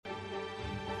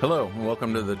Hello, and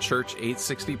welcome to the Church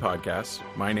 860 podcast.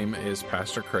 My name is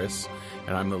Pastor Chris,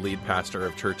 and I'm the lead pastor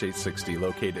of Church 860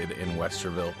 located in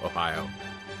Westerville, Ohio.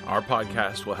 Our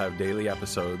podcast will have daily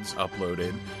episodes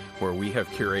uploaded where we have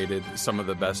curated some of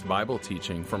the best Bible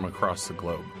teaching from across the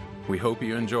globe. We hope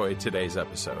you enjoy today's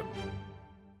episode.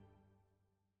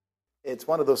 It's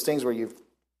one of those things where you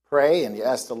pray and you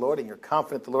ask the Lord and you're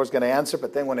confident the Lord's going to answer,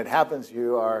 but then when it happens,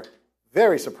 you are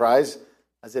very surprised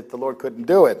as if the Lord couldn't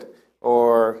do it,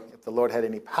 or if the Lord had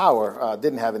any power,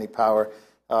 didn't have any power.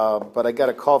 But I got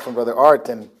a call from Brother Art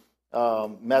and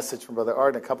message from Brother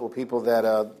Art and a couple of people that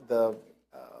the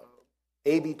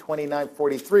AB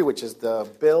 2943, which is the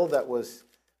bill that was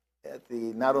at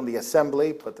not only the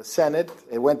Assembly but the Senate,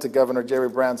 it went to Governor Jerry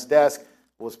Brown's desk,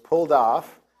 was pulled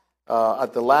off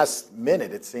at the last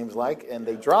minute, it seems like, and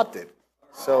they dropped it.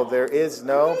 So there is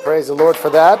no, praise the Lord for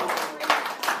that.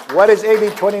 What is AB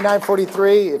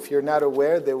 2943? If you're not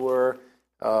aware, there were,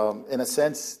 in a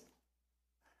sense,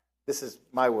 this is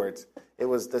my words, it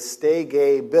was the Stay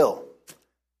Gay bill.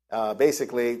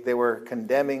 Basically, they were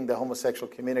condemning the homosexual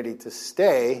community to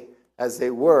stay as they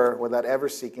were without ever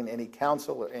seeking any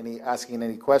counsel or asking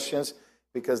any questions,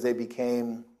 because it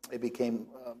became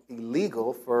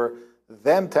illegal for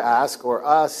them to ask or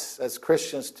us as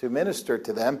Christians to minister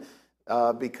to them.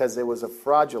 Because it was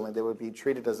they would be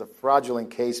treated as a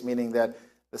fraudulent case, meaning that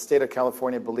the state of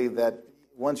California believed that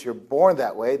once you're born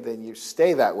that way, then you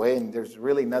stay that way, and there's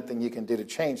really nothing you can do to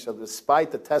change. So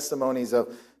despite the testimonies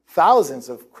of thousands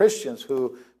of Christians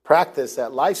who practiced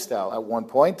that lifestyle at one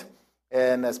point,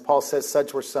 and as Paul says,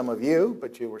 such were some of you,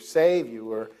 but you were saved, you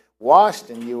were washed,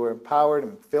 and you were empowered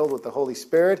and filled with the Holy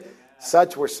Spirit.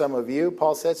 Such were some of you,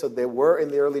 Paul said. So there were in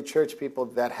the early church people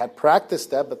that had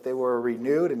practiced that, but they were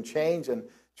renewed and changed and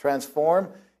transformed.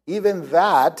 Even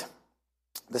that,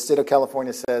 the state of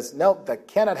California says, nope, that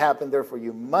cannot happen. Therefore,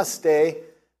 you must stay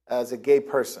as a gay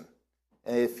person.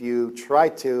 And if you try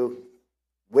to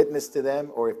witness to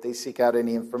them, or if they seek out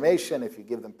any information, if you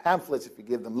give them pamphlets, if you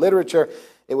give them literature,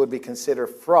 it would be considered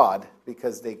fraud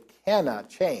because they cannot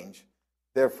change.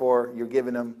 Therefore, you're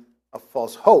giving them a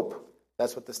false hope.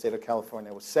 That's what the state of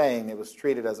California was saying. It was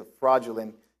treated as a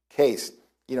fraudulent case.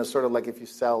 You know, sort of like if you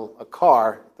sell a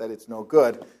car that it's no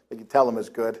good, but you tell them it's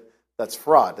good, that's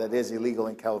fraud. That is illegal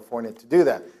in California to do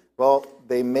that. Well,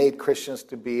 they made Christians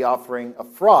to be offering a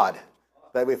fraud.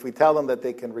 That if we tell them that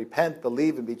they can repent,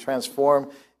 believe, and be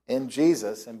transformed in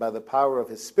Jesus and by the power of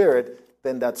His Spirit,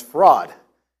 then that's fraud.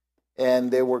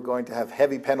 And they were going to have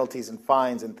heavy penalties and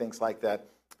fines and things like that.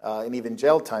 And even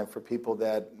jail time for people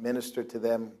that minister to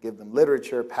them, give them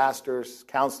literature, pastors,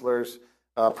 counselors,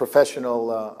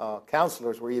 professional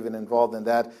counselors were even involved in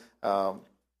that.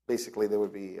 Basically, they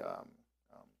would be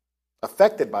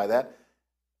affected by that.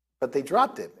 But they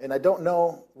dropped it, and I don't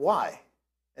know why.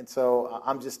 And so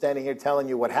I'm just standing here telling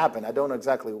you what happened. I don't know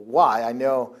exactly why. I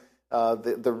know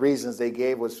the reasons they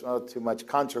gave was too much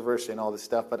controversy and all this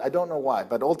stuff, but I don't know why.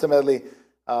 But ultimately,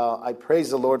 I praise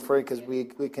the Lord for it because we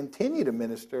continue to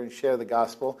minister and share the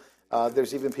gospel.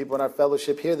 There's even people in our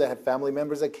fellowship here that have family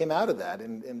members that came out of that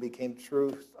and became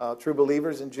true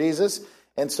believers in Jesus.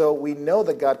 And so we know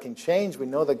that God can change. We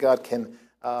know that God can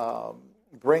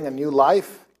bring a new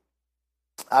life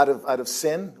out of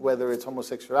sin, whether it's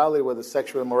homosexuality, whether it's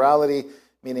sexual immorality,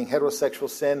 meaning heterosexual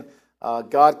sin.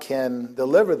 God can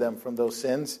deliver them from those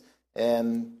sins,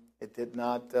 and it's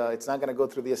not going to go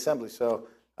through the assembly. So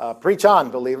preach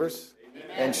on, believers,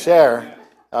 and share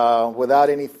without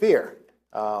any fear.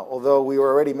 Although we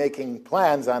were already making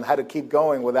plans on how to keep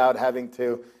going without having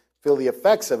to feel the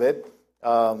effects of it,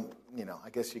 I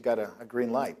guess you got a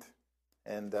green light.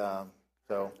 And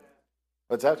so,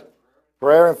 what's that?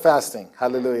 Prayer and fasting.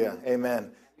 Hallelujah.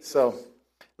 Amen. So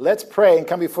let's pray and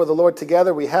come before the Lord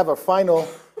together. We have our final,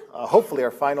 hopefully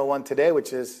our final one today,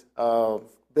 which is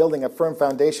building a firm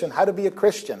foundation. How to be a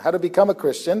Christian. How to become a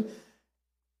Christian.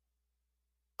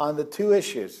 On the two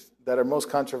issues that are most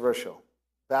controversial,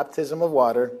 baptism of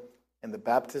water and the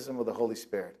baptism of the Holy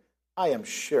Spirit. I am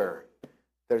sure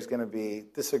there's going to be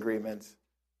disagreements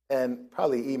and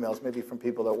probably emails, maybe from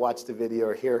people that watch the video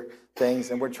or hear things,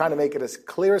 and we're trying to make it as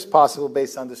clear as possible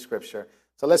based on the Scripture.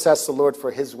 So let's ask the Lord for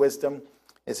His wisdom,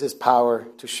 His power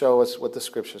to show us what the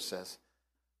Scripture says.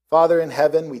 Father in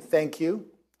heaven, we thank you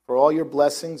for all your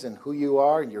blessings and who you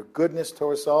are and your goodness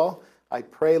towards all. I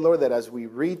pray, Lord, that as we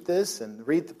read this and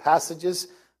read the passages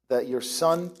that your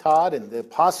Son taught and the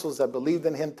apostles that believed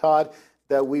in Him taught,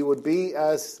 that we would be,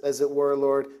 as it were,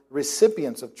 Lord,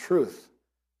 recipients of truth.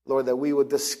 Lord, that we would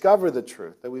discover the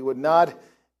truth, that we would not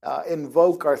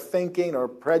invoke our thinking or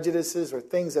prejudices or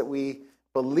things that we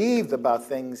believed about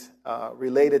things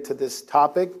related to this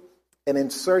topic and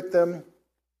insert them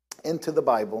into the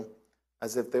Bible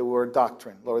as if they were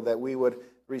doctrine. Lord, that we would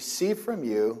receive from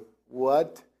you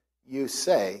what you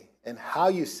say and how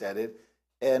you said it,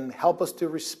 and help us to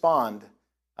respond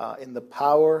in the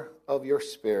power of your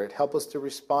Spirit. Help us to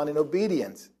respond in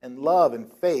obedience and love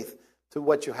and faith to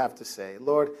what you have to say.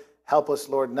 Lord, help us,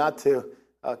 Lord, not to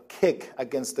kick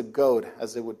against the goad,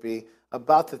 as it would be,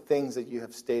 about the things that you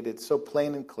have stated so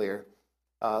plain and clear.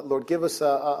 Lord, give us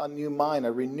a new mind,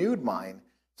 a renewed mind,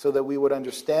 so that we would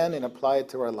understand and apply it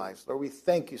to our lives. Lord, we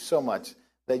thank you so much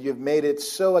that you've made it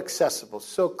so accessible,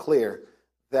 so clear,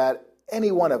 that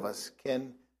any one of us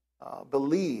can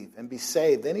believe and be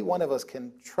saved. Any one of us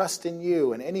can trust in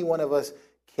you, and any one of us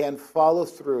can follow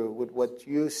through with what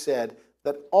you said,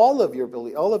 that all of your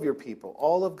people,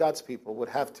 all of God's people would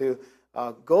have to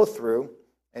go through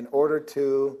in order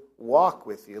to walk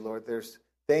with you, Lord. There's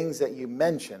things that you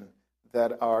mention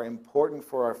that are important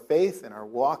for our faith and our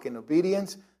walk in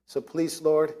obedience. So please,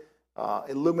 Lord,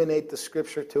 illuminate the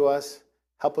Scripture to us.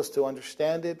 Help us to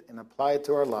understand it and apply it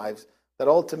to our lives, that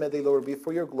ultimately, Lord, be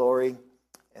for your glory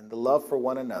and the love for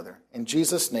one another. In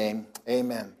Jesus' name,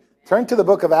 amen. Turn to the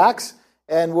book of Acts,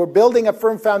 and we're building a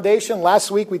firm foundation.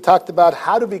 Last week we talked about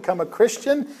how to become a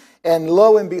Christian, and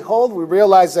lo and behold, we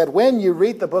realized that when you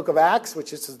read the book of Acts,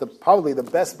 which is probably the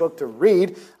best book to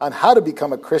read on how to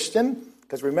become a Christian,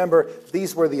 because remember,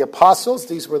 these were the apostles,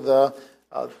 these were the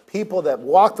people that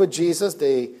walked with Jesus.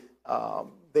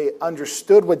 They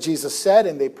understood what Jesus said,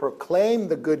 and they proclaimed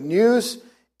the good news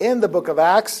in the book of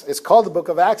Acts. It's called the book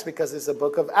of Acts because it's a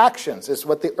book of actions. It's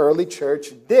what the early church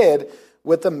did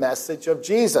with the message of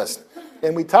Jesus.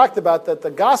 And we talked about that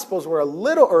the Gospels were a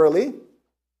little early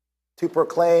to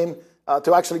proclaim,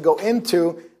 to actually go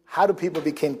into how do people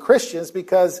become Christians,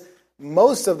 because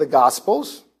most of the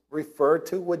Gospels refer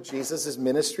to what Jesus'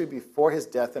 ministry before his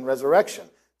death and resurrection.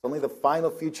 It's only the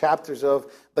final few chapters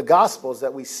of the Gospels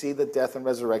that we see the death and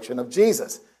resurrection of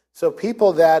Jesus. So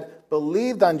people that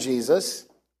believed on Jesus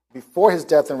before his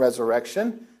death and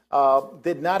resurrection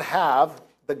did not have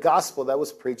the gospel that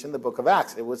was preached in the book of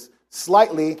Acts. It was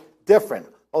slightly different.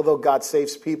 Although God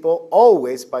saves people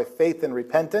always by faith and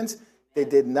repentance, they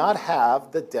did not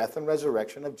have the death and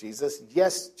resurrection of Jesus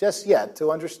just yet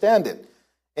to understand it.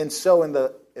 And so in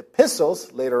the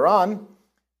epistles later on,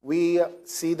 we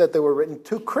see that they were written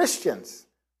to Christians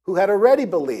who had already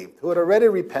believed, who had already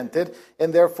repented,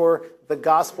 and therefore the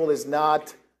gospel is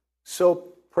not so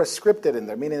prescripted in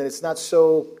there, meaning that it's not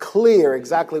so clear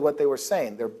exactly what they were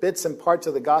saying. There are bits and parts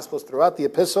of the Gospels throughout the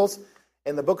epistles.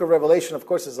 And the book of Revelation, of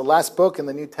course, is the last book in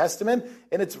the New Testament,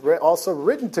 and it's also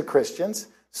written to Christians.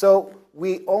 So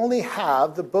we only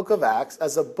have the book of Acts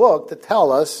as a book to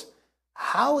tell us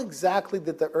how exactly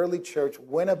did the early church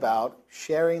went about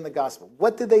sharing the gospel.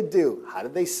 What did they do? How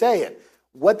did they say it?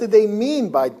 What did they mean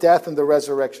by death and the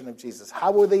resurrection of Jesus?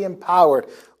 How were they empowered?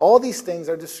 All these things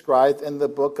are described in the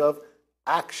book of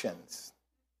Actions.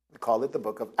 We call it the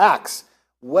book of Acts.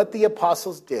 What the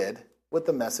apostles did with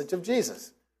the message of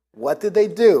Jesus. What did they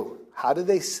do? How did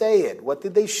they say it? What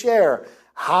did they share?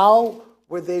 How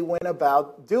were they went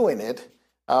about doing it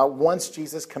once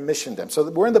Jesus commissioned them? So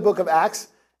we're in the book of Acts,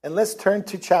 and let's turn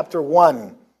to chapter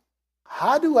 1.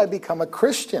 How do I become a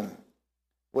Christian?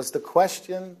 Was the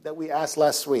question that we asked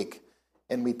last week.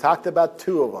 And we talked about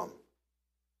two of them.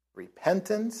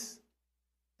 Repentance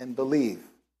and believe.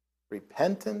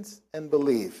 Repentance and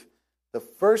believe. The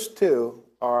first two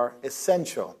are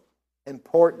essential,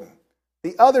 important.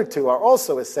 The other two are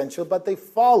also essential, but they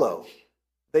follow.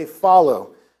 They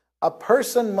follow. A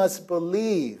person must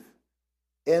believe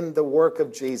in the work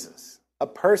of Jesus. A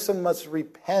person must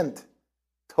repent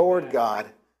toward God.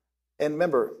 And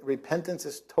remember, repentance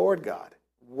is toward God.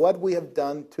 What we have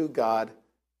done to God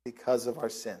because of our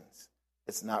sins.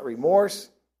 It's not remorse.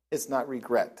 It's not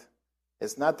regret.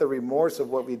 It's not the remorse of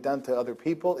what we've done to other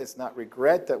people. It's not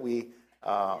regret that we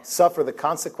suffer the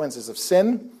consequences of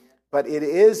sin. But it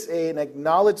is an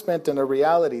acknowledgement and a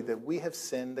reality that we have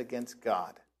sinned against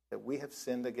God. That we have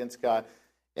sinned against God.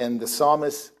 And the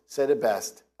psalmist said it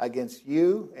best. Against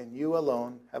you and you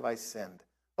alone have I sinned.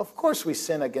 Of course we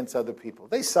sin against other people.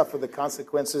 They suffer the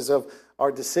consequences of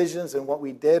our decisions and what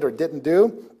we did or didn't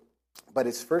do. But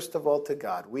it's first of all to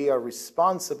God. We are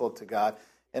responsible to God.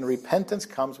 And repentance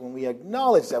comes when we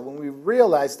acknowledge that, when we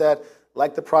realize that,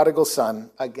 like the prodigal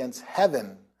son, against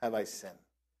heaven have I sinned.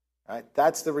 Right?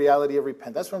 That's the reality of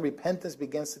repentance. That's when repentance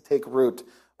begins to take root.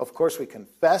 Of course, we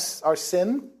confess our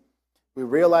sin. We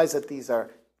realize that these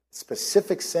are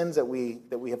specific sins that we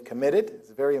have committed. It's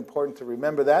very important to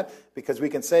remember that, because we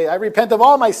can say, I repent of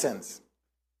all my sins.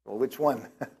 Well, which one?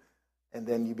 And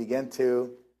then you begin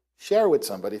to share with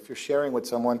somebody. If you're sharing with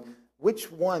someone,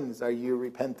 which ones are you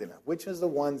repenting of? Which is the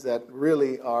ones that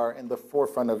really are in the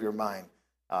forefront of your mind?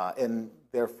 And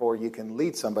therefore, you can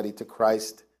lead somebody to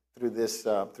Christ through this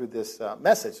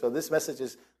message. So this message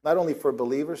is not only for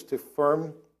believers to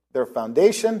firm their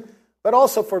foundation, but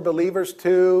also for believers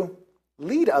to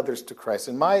lead others to Christ.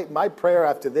 And my prayer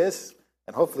after this,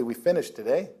 and hopefully we finish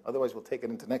today, otherwise we'll take it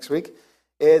into next week,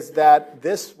 is that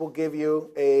this will give you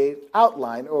an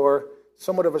outline or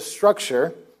somewhat of a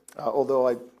structure, although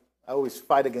I always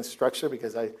fight against structure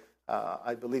because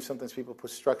I believe sometimes people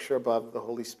put structure above the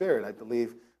Holy Spirit. I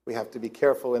believe we have to be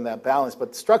careful in that balance.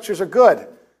 But structures are good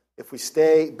if we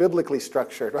stay biblically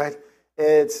structured, right?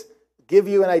 It's give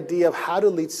you an idea of how to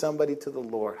lead somebody to the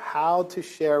Lord, how to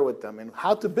share with them, and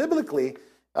how to biblically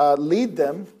lead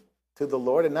them to the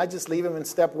Lord and not just leave them in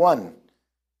step one,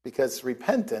 because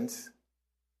repentance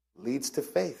leads to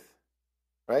faith,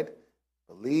 right?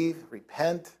 Believe,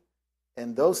 repent,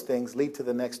 and those things lead to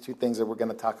the next two things that we're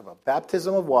going to talk about.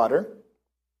 Baptism of water,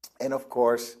 and of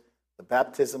course, the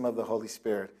baptism of the Holy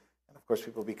Spirit. And of course,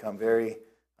 people become very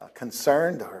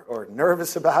concerned or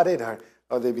nervous about it,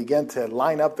 or they begin to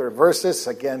line up their verses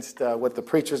against what the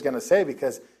preacher's going to say,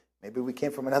 because maybe we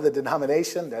came from another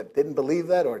denomination that didn't believe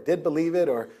that or did believe it,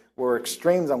 or were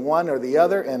extremes on one or the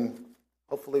other, and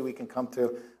hopefully we can come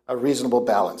to a reasonable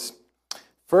balance.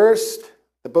 First,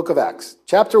 the book of Acts,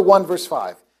 chapter 1, verse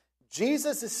 5.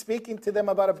 Jesus is speaking to them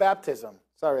about a baptism.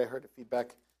 Sorry, I heard the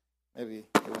feedback. Maybe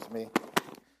it was me.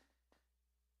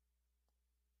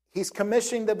 He's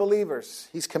commissioning the believers.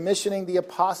 He's commissioning the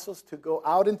apostles to go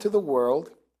out into the world.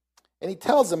 And he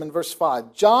tells them in verse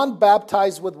 5, John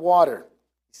baptized with water.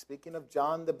 He's speaking of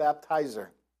John the Baptizer.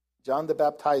 John the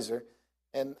Baptizer.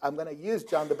 And I'm going to use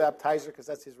John the Baptizer because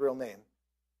that's his real name.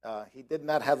 He did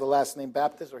not have the last name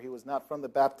Baptist, or he was not from the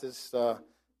Baptist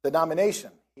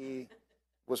denomination. He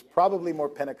was probably more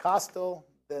Pentecostal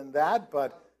than that,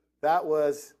 but that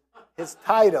was his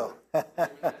title.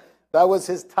 That was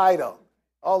his title.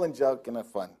 All in joke and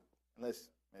fun. Unless,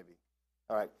 maybe.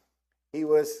 All right. He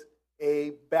was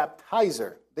a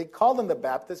baptizer. They called him the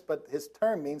Baptist, but his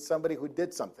term means somebody who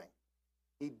did something.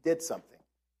 He did something.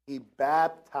 He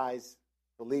baptized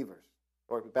believers,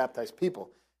 or baptized people.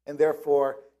 And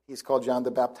therefore, he's called John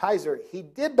the Baptizer. He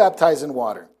did baptize in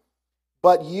water.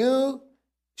 But you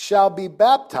shall be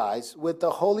baptized with the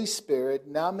Holy Spirit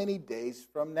not many days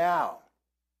from now.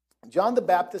 John the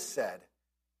Baptist said,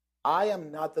 I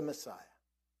am not the Messiah.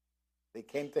 They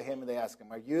came to him and they asked him,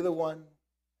 are you the one?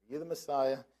 Are you the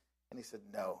Messiah? And he said,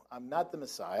 no, I'm not the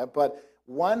Messiah, but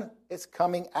one is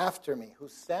coming after me,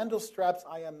 whose sandal straps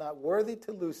I am not worthy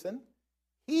to loosen.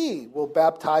 He will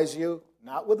baptize you,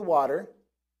 not with water,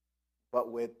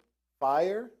 but with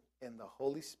fire and the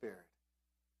Holy Spirit.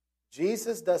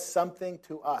 Jesus does something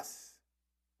to us.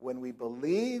 When we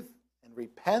believe and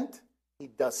repent, he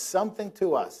does something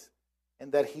to us,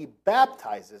 and that he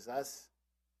baptizes us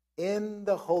in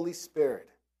the Holy Spirit.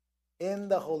 In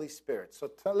the Holy Spirit. So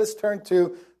let's turn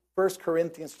to 1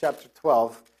 Corinthians chapter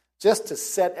 12, just to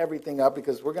set everything up,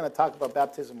 because we're going to talk about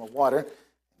baptism of water.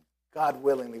 God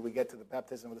willingly, we get to the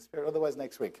baptism of the Spirit, otherwise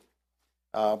next week.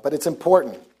 But it's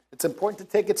important. It's important to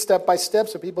take it step by step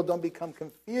so people don't become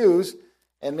confused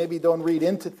and maybe don't read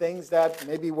into things that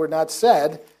maybe were not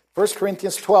said. 1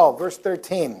 Corinthians 12, verse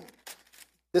 13.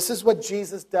 This is what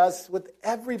Jesus does with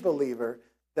every believer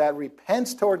that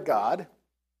repents toward God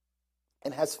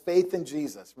and has faith in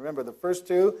Jesus. Remember, the first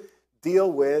two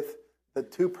deal with the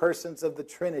two persons of the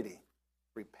Trinity.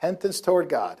 Repentance toward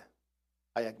God.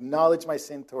 I acknowledge my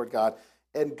sin toward God.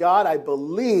 And God, I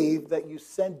believe that you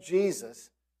sent Jesus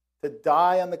to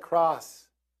die on the cross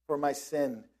for my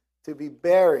sin, to be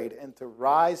buried, and to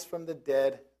rise from the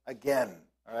dead again.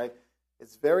 All right?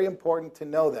 It's very important to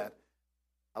know that.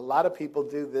 A lot of people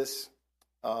do this,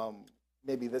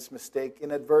 maybe this mistake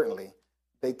inadvertently.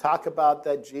 They talk about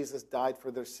that Jesus died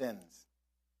for their sins,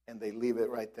 and they leave it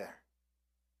right there.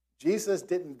 Jesus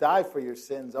didn't die for your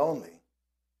sins only.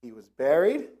 He was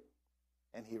buried,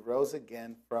 and he rose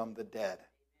again from the dead.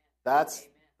 That's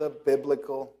the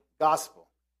biblical gospel.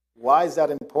 Why is that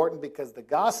important? Because the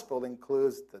gospel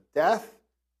includes the death,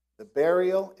 the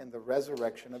burial, and the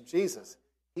resurrection of Jesus.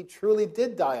 He truly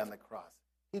did die on the cross.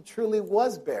 He truly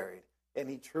was buried, and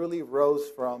he truly rose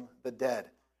from the dead.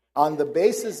 On the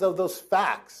basis of those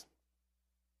facts,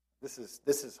 this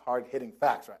is hard-hitting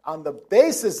facts, right? On the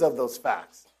basis of those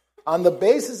facts, on the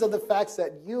basis of the facts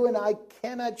that you and I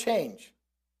cannot change,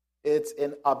 it's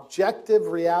an objective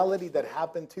reality that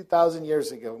happened 2,000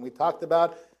 years ago. And we talked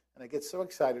about, and I get so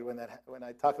excited when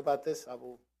I talk about this, I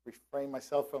will refrain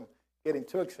myself from getting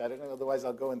too excited, otherwise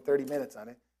I'll go in 30 minutes on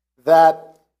it,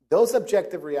 that those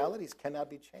objective realities cannot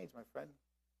be changed, my friend.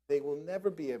 they will never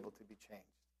be able to be changed.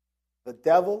 The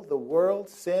devil, the world,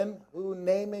 sin, you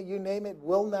name it,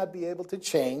 will not be able to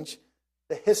change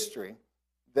the history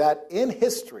that in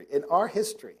our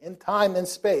history, in time and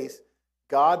space,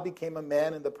 God became a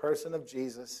man in the person of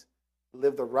Jesus,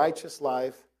 lived a righteous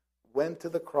life, went to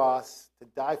the cross to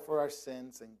die for our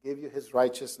sins and give you his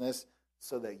righteousness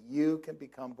so that you can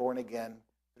become born again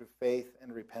through faith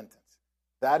and repentance.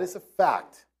 That is a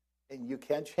fact, and you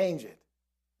can't change it.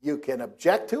 You can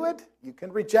object to it, you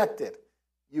can reject it.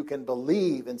 You can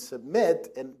believe and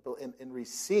submit and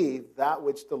receive that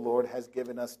which the Lord has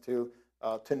given us to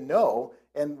know.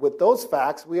 And with those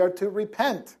facts, we are to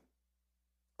repent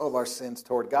of our sins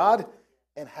toward God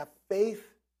and have faith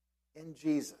in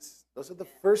Jesus. Those are the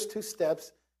first two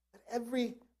steps that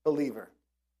every believer,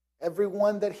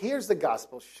 everyone that hears the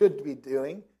gospel should be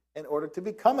doing in order to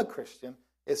become a Christian,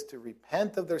 is to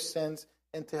repent of their sins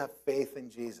and to have faith in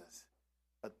Jesus.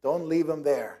 But don't leave them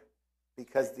there,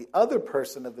 because the other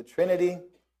person of the Trinity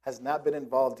has not been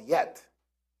involved yet.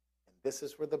 And this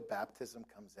is where the baptism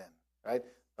comes in, right?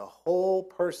 The whole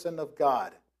person of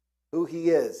God, who he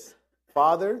is,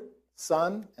 Father,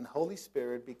 Son, and Holy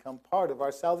Spirit, become part of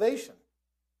our salvation.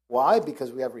 Why?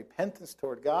 Because we have repentance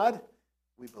toward God,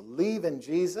 we believe in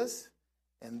Jesus,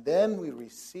 and then we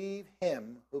receive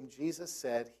him whom Jesus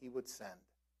said he would send,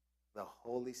 the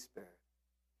Holy Spirit.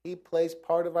 He plays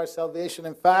part of our salvation.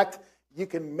 In fact, you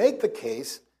can make the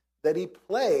case that he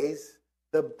plays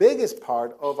the biggest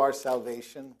part of our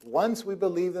salvation once we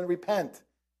believe and repent,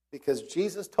 because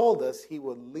Jesus told us he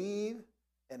would leave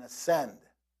and ascend.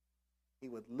 He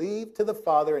would leave to the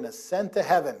Father and ascend to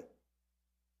heaven.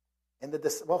 And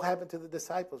what happened to the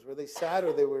disciples? Were they sad,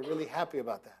 or they were really happy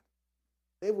about that?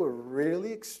 They were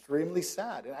really extremely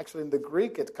sad. And actually in the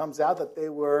Greek it comes out that they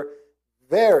were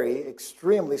very,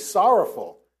 extremely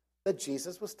sorrowful that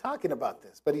Jesus was talking about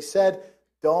this. But he said,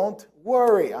 don't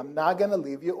worry, I'm not going to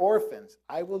leave you orphans.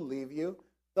 I will leave you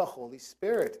the Holy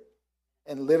Spirit.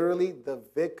 And literally the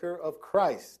vicar of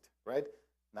Christ, right?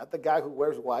 Not the guy who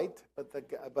wears white,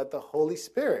 but the Holy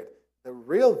Spirit. The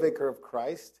real vicar of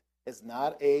Christ is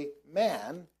not a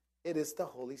man, it is the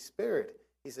Holy Spirit.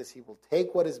 He says he will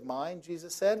take what is mine,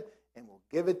 Jesus said, and will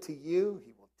give it to you.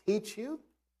 He will teach you.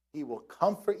 He will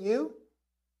comfort you.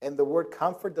 And the word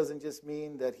comfort doesn't just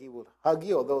mean that he will hug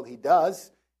you, although he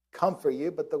does comfort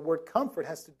you, but the word comfort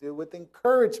has to do with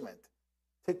encouragement,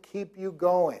 to keep you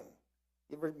going.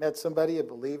 You ever met somebody, a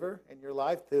believer in your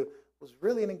life, who was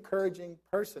really an encouraging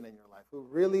person in your life, who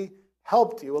really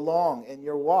helped you along in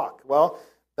your walk? Well,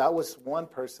 that was one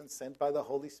person sent by the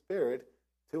Holy Spirit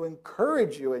to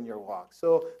encourage you in your walk.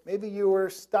 So maybe you were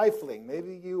stifling,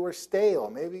 maybe you were stale,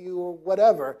 maybe you were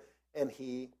whatever, and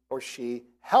he or she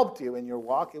helped you in your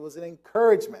walk. It was an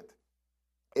encouragement.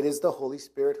 It is the Holy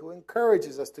Spirit who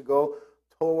encourages us to go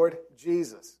toward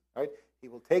Jesus, right? He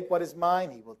will take what is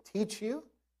mine. He will teach you.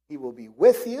 He will be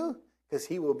with you because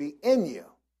he will be in you.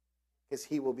 Because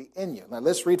he will be in you. Now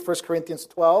let's read 1 Corinthians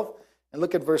 12 and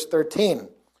look at verse 13.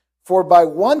 For by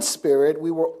one Spirit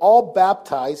we were all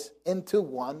baptized into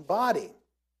one body.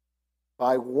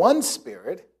 By one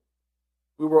Spirit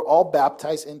we were all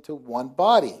baptized into one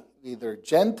body. Either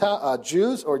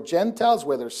Jews or Gentiles,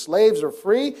 whether slaves or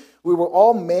free, we were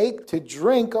all made to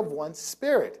drink of one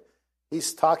Spirit.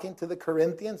 He's talking to the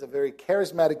Corinthians, a very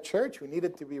charismatic church who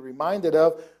needed to be reminded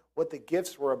of what the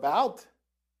gifts were about,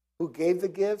 who gave the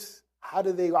gifts, how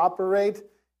do they operate,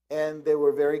 and they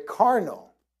were very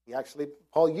carnal.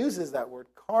 Paul uses that word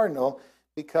carnal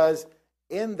because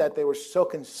in that they were so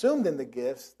consumed in the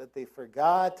gifts that they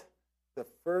forgot the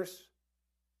first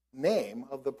name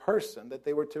of the person that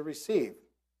they were to receive,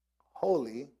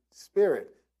 Holy Spirit.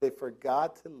 They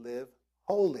forgot to live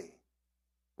holy.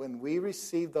 When we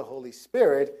receive the Holy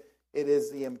Spirit, it is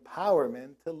the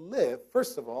empowerment to live,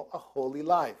 first of all, a holy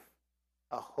life.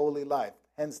 A holy life.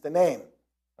 Hence the name.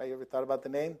 Right? You ever thought about the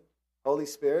name? Holy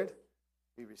Spirit.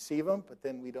 We receive him, but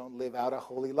then we don't live out a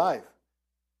holy life.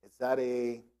 Is that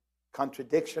a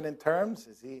contradiction in terms?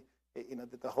 Is he,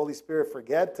 did the Holy Spirit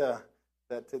forget to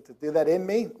do that in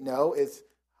me? No, it's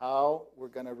how we're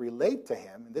going to relate to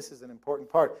him. And this is an important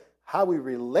part. How we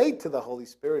relate to the Holy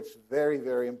Spirit is very,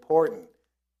 very important.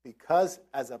 Because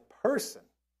as a person,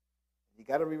 you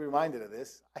got to be reminded of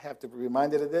this. I have to be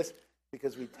reminded of this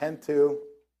because we tend to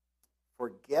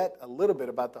forget a little bit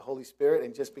about the Holy Spirit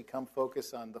and just become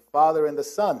focused on the Father and the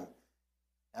Son.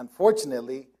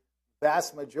 Unfortunately,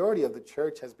 vast majority of the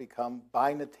church has become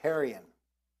binitarian.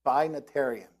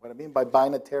 Binitarian. What I mean by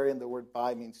binitarian, the word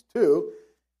bi means two,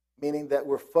 meaning that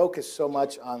we're focused so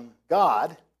much on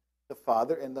God, the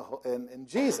Father, and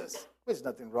Jesus. There's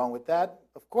nothing wrong with that.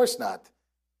 Of course not.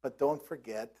 But don't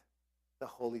forget the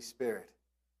Holy Spirit,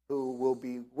 who will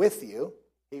be with you.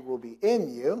 He will be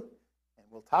in you. And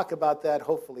we'll talk about that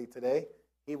hopefully today.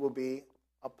 He will be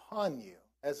upon you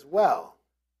as well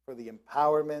for the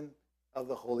empowerment of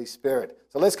the Holy Spirit.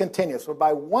 So let's continue. So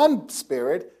by one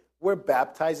Spirit, we're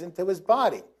baptized into his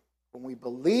body. When we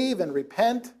believe and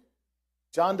repent,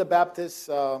 John the Baptist's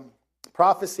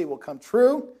prophecy will come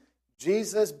true.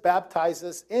 Jesus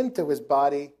baptizes into his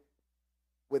body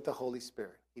with the Holy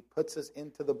Spirit. He puts us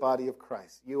into the body of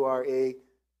Christ. You are a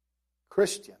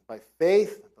Christian by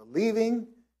faith, believing,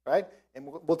 right? And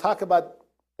we'll talk about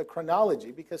the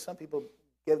chronology because some people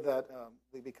give that,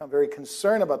 they become very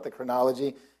concerned about the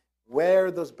chronology.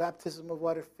 Where does baptism of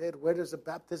water fit? Where does the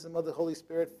baptism of the Holy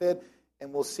Spirit fit?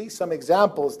 And we'll see some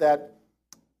examples that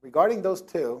regarding those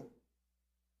two,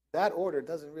 that order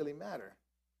doesn't really matter.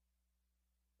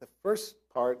 The first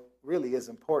part really is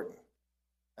important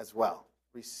as well.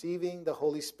 Receiving the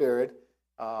Holy Spirit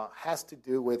has to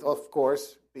do with, of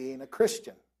course, being a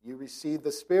Christian. You receive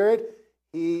the Spirit.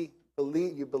 You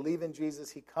believe in Jesus.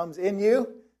 He comes in you.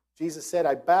 Jesus said,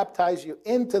 I baptize you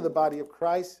into the body of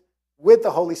Christ with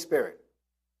the Holy Spirit.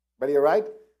 Ready, all right?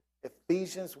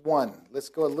 Ephesians 1. Let's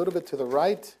go a little bit to the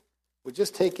right. We're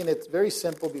just taking it very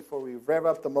simple before we rev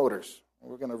up the motors.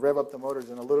 We're going to rev up the motors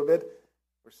in a little bit.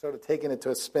 We're sort of taking it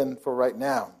to a spin for right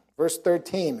now. Verse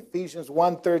 13, Ephesians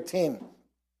 1:13.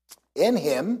 In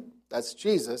him, that's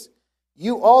Jesus,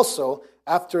 you also,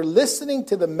 after listening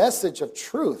to the message of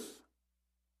truth,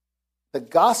 the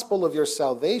gospel of your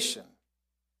salvation,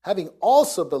 having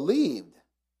also believed,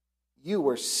 you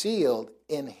were sealed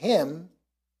in him,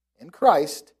 in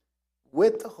Christ,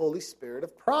 with the Holy Spirit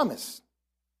of promise,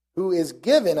 who is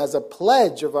given as a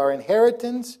pledge of our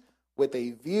inheritance with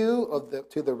a view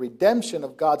to the redemption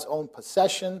of God's own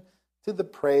possession, to the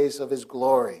praise of his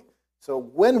glory. So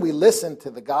when we listen to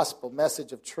the gospel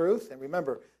message of truth, and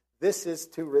remember, this is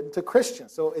written to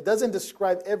Christians. So it doesn't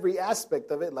describe every aspect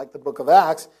of it like the book of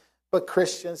Acts, but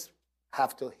Christians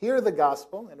have to hear the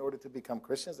gospel in order to become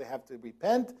Christians. They have to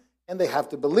repent and they have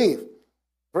to believe.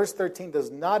 Verse 13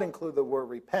 does not include the word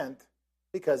repent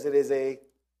because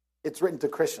it's written to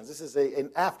Christians. This is an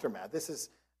aftermath. This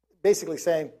is basically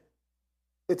saying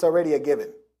it's already a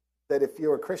given that if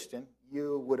you're a Christian,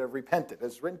 you would have repented.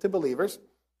 It's written to believers,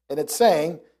 and it's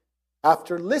saying,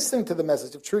 after listening to the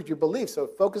message of truth, you believe. So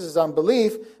it focuses on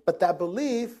belief, but that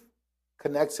belief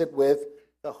connects it with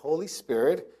the Holy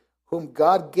Spirit, whom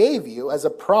God gave you as a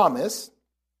promise,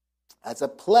 as a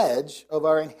pledge of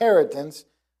our inheritance,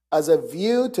 as a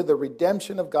view to the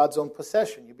redemption of God's own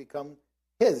possession. You become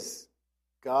his.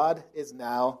 God is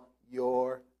now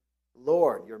your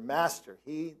Lord, your master.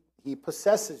 He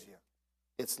possesses you.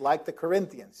 It's like the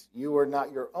Corinthians. You are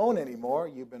not your own anymore.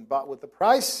 You've been bought with a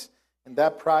price, and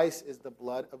that price is the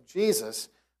blood of Jesus,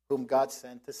 whom God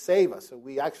sent to save us. So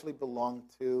we actually belong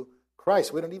to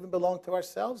Christ. We don't even belong to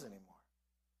ourselves anymore.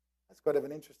 That's kind of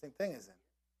an interesting thing, isn't it?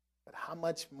 But how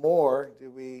much more do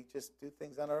we just do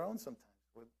things on our own sometimes?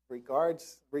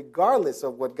 Regardless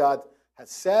of what God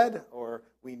has said or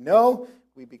we know,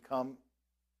 we become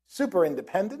super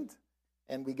independent.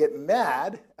 And we get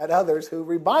mad at others who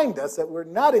remind us that we're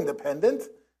not independent,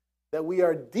 that we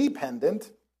are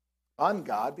dependent on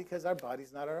God because our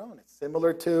body's not our own. It's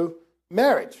similar to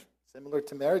marriage.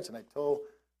 And I told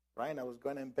Ryan I was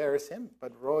going to embarrass him,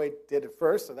 but Roy did it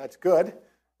first, so that's good.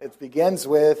 It begins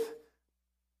with,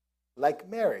 like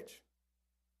marriage.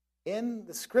 In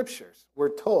the scriptures,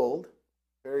 we're told,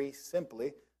 very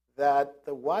simply, that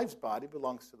the wife's body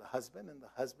belongs to the husband and the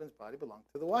husband's body belongs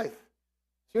to the wife.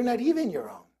 You're not even your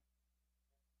own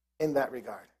in that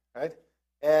regard, right?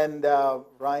 And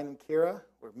Ryan and Kira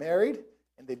were married,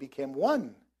 and they became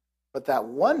one. But that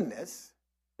oneness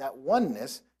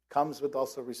comes with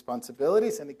also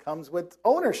responsibilities, and it comes with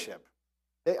ownership.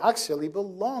 They actually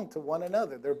belong to one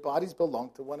another. Their bodies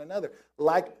belong to one another,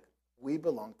 like we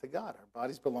belong to God. Our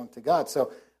bodies belong to God.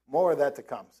 So more of that to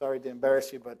come. Sorry to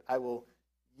embarrass you, but I will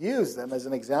use them as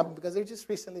an example because they're just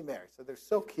recently married. So they're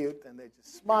so cute, and they're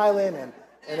just smiling, and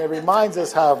it reminds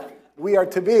us how we are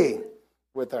to be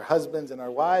with our husbands and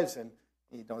our wives. And,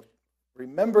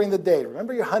 remembering the day.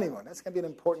 Remember your honeymoon. That's going to be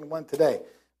an important one today.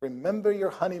 Remember your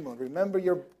honeymoon. Remember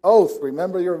your oath.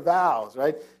 Remember your vows,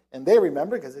 right? And they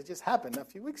remember because it just happened a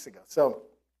few weeks ago. So,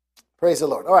 praise the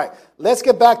Lord. All right, let's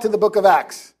get back to the book of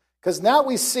Acts. Because now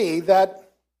we see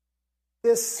that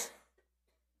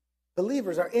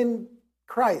believers are in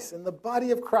Christ, in the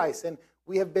body of Christ. And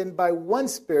we have been by one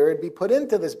Spirit be put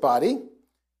into this body.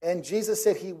 And Jesus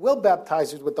said he will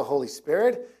baptize you with the Holy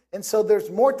Spirit. And so there's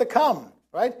more to come,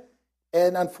 right?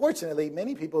 And unfortunately,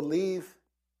 many people leave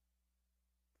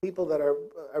people that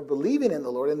are believing in the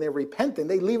Lord and they're repenting,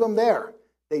 they leave them there.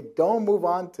 They don't move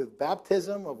on to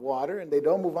baptism of water, and they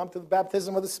don't move on to the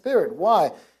baptism of the Spirit.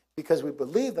 Why? Because we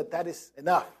believe that is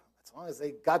enough. As long as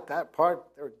they got that part,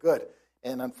 they're good.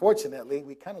 And unfortunately,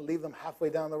 we kind of leave them halfway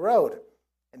down the road.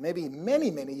 And maybe many,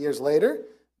 many years later,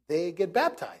 they get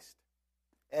baptized.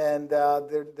 And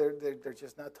they're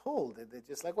just not told. They're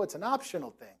just like, it's an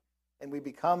optional thing. And we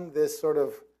become this sort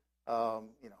of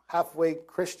halfway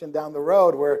Christian down the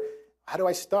road where, how do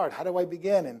I start? How do I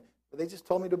begin? And they just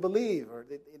told me to believe,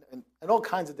 and all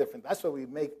kinds of different. That's why we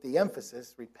make the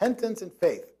emphasis: repentance and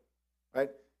faith, right?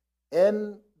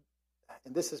 And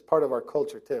this is part of our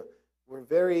culture too. We're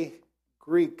very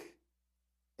Greek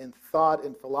in thought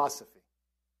and philosophy,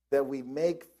 that we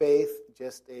make faith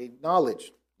just a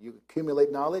knowledge. You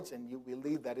accumulate knowledge, and you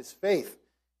believe that is faith.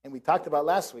 And we talked about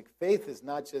last week, faith is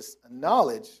not just a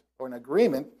knowledge or an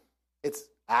agreement. It's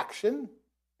action.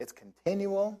 It's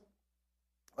continual.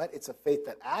 Right? It's a faith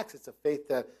that acts. It's a faith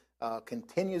that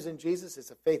continues in Jesus.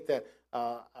 It's a faith that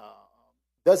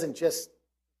doesn't just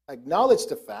acknowledge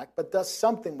the fact, but does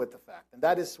something with the fact. And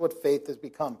that is what faith has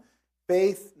become.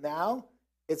 Faith now,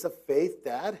 it's a faith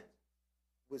that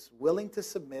was willing to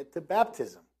submit to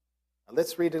baptism. Now,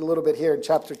 let's read it a little bit here in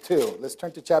chapter 2. Let's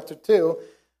turn to chapter 2.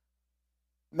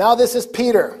 Now this is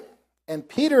Peter. And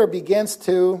Peter begins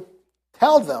to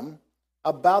tell them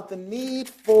about the need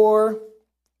for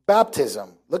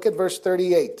baptism. Look at verse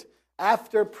 38.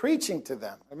 After preaching to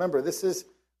them. Remember, this is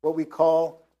what we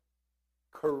call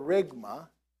kerygma.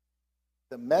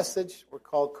 The message were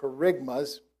called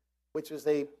kerygmas, which is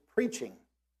a preaching.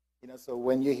 So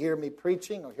when you hear me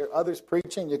preaching or hear others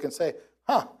preaching, you can say,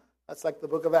 that's like the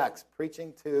book of Acts,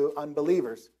 preaching to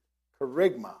unbelievers.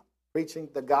 Kerygma, preaching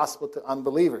the gospel to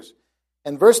unbelievers.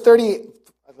 And verse 30,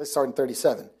 let's start in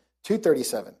 37,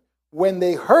 2:37. When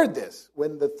they heard this,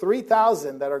 when the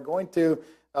 3,000 that are going to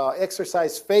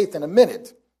exercise faith in a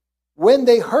minute, when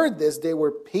they heard this, they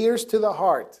were pierced to the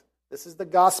heart. This is the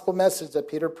gospel message that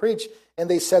Peter preached. And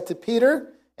they said to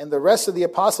Peter and the rest of the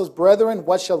apostles, brethren,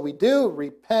 what shall we do?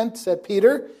 Repent, said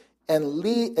Peter, and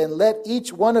let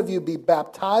each one of you be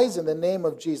baptized in the name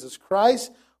of Jesus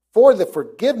Christ for the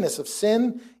forgiveness of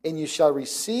sin, and you shall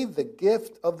receive the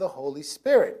gift of the Holy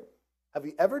Spirit. Have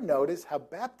you ever noticed how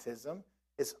baptism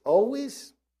is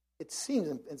always, it seems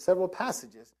in several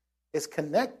passages, is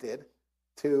connected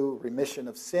to remission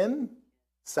of sin,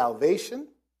 salvation.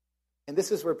 And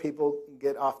this is where people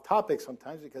get off topic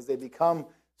sometimes because they become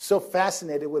so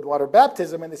fascinated with water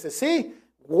baptism and they say, see,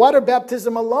 water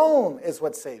baptism alone is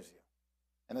what saves you.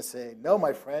 And I say, no,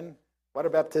 my friend, water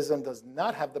baptism does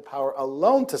not have the power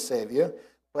alone to save you,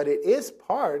 but it is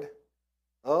part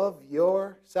of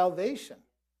your salvation.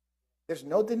 There's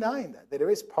no denying that it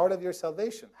is part of your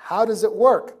salvation. How does it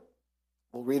work?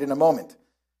 We'll read in a moment.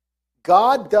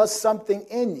 God does something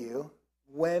in you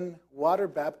when water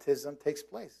baptism takes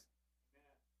place.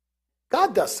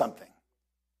 God does something.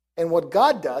 And what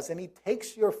God does, and he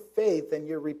takes your faith and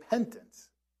your repentance,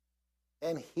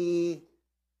 and he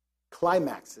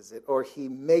climaxes it, or he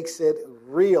makes it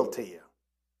real to you.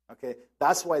 Okay?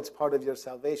 That's why it's part of your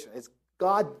salvation. It's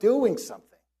God doing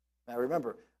something. Now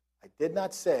remember, I did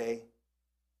not say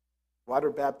water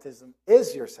baptism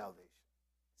is your salvation.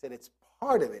 I said it's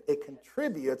part of it. It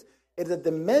contributes. It's a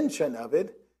dimension of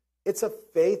it. It's a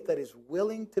faith that is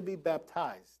willing to be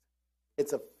baptized.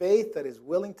 It's a faith that is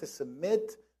willing to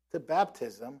submit to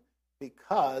baptism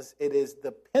because it is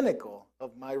the pinnacle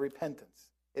of my repentance.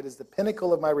 It is the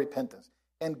pinnacle of my repentance.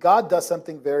 And God does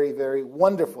something very, very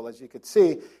wonderful. As you could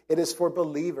see, it is for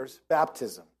believers'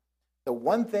 baptism. The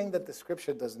one thing that the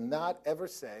Scripture does not ever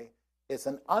say is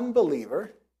an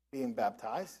unbeliever being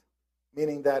baptized,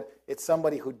 meaning that it's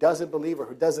somebody who doesn't believe or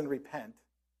who doesn't repent.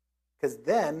 Because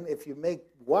then, if you make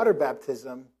water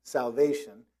baptism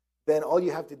salvation, then all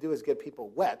you have to do is get people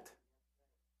wet,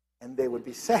 and they would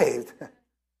be saved.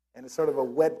 And it's sort of a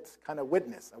wet kind of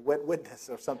witness, a wet witness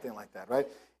or something like that, right?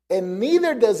 And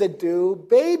neither does it do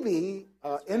baby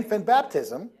infant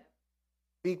baptism,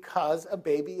 because a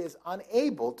baby is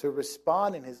unable to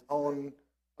respond in his own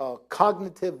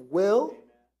cognitive will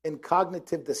and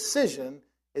cognitive decision,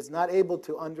 is not able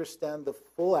to understand the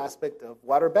full aspect of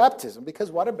water baptism. Because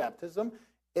water baptism,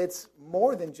 it's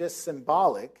more than just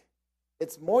symbolic.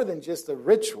 It's more than just a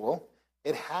ritual.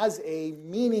 It has a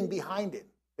meaning behind it.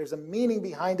 There's a meaning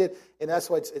behind it, and that's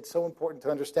why it's so important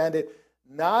to understand it,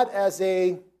 not as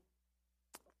a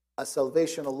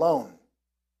salvation alone,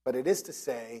 but it is to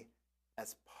say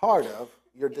as part of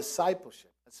your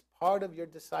discipleship. As part of your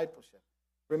discipleship.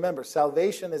 Remember,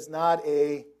 salvation is not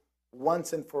a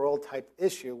once and for all type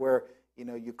issue where,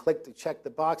 you click to check the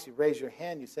box, you raise your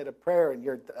hand, you said a prayer,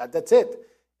 and that's it.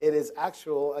 It is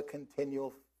a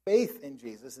continual faith in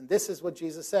Jesus. And this is what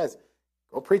Jesus says.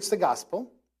 Go preach the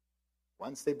gospel.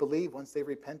 Once they believe, once they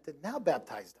repented, now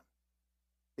baptize them.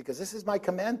 Because this is my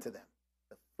command to them.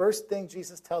 The first thing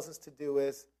Jesus tells us to do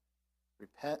is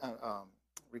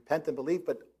repent and believe,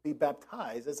 but be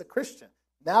baptized as a Christian.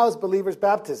 Now is believers'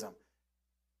 baptism.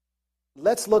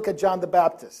 Let's look at John the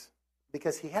Baptist,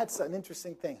 because he had an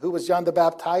interesting thing. Who was John the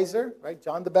Baptizer? Right?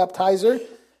 John the Baptizer.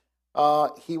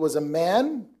 He was a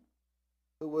man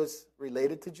who was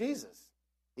related to Jesus.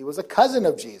 He was a cousin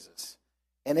of Jesus.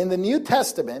 And in the New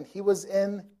Testament, he was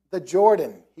in the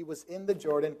Jordan. He was in the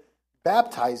Jordan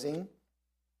baptizing.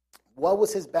 What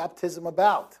was his baptism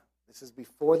about? This is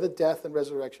before the death and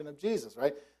resurrection of Jesus,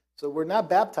 right? So we're not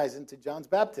baptized into John's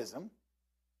baptism,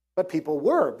 but people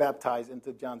were baptized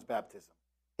into John's baptism.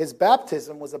 His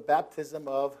baptism was a baptism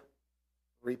of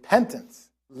repentance,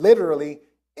 literally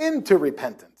into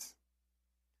repentance.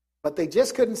 But they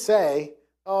just couldn't say,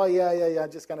 oh, yeah,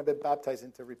 I'm just going to be baptized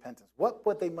into repentance. What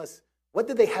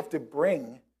did they have to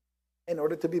bring in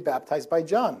order to be baptized by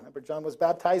John? Remember, John was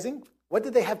baptizing. What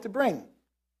did they have to bring?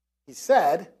 He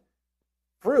said,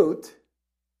 fruit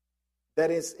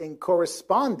that is in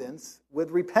correspondence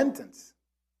with repentance.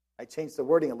 I changed the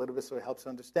wording a little bit so it helps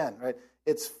understand, right?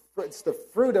 It's the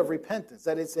fruit of repentance,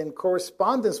 that it's in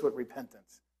correspondence with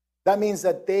repentance. That means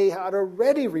that they had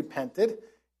already repented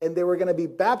and they were going to be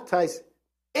baptized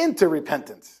into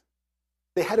repentance.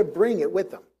 They had to bring it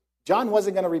with them. John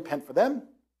wasn't going to repent for them.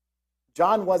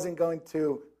 John wasn't going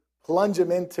to plunge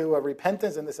them into a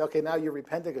repentance and they say, okay, now you're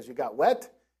repenting because you got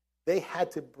wet. They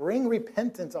had to bring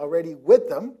repentance already with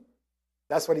them.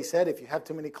 That's what he said. If you have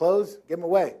too many clothes, give them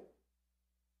away.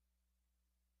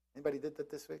 Anybody did that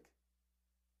this week?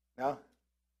 No?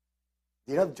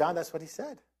 John, that's what he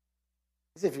said.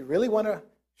 He said, if you really want to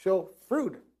show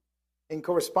fruit in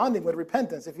corresponding with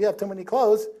repentance, if you have too many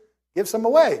clothes, give some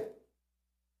away.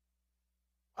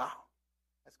 Wow,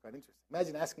 that's quite interesting.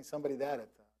 Imagine asking somebody that at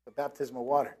the baptismal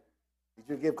water. Did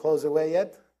you give clothes away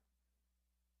yet?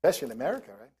 Especially in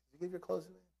America, right? Did you give your clothes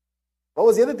away? What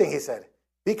was the other thing he said?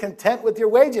 Be content with your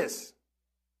wages.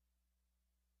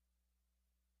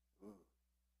 Ooh.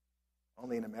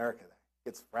 Only in America that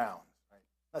gets frowned. Right?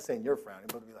 I'm not saying you're frowning,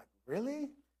 but it'll be like, really?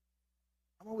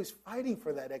 I'm always fighting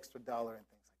for that extra dollar and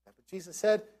things like that. But Jesus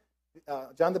said,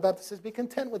 John the Baptist says, be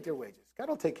content with your wages. God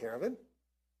will take care of it.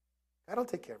 God will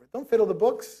take care of it. Don't fiddle the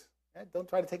books. Right? Don't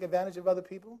try to take advantage of other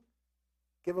people.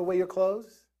 Give away your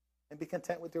clothes and be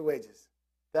content with your wages.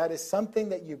 That is something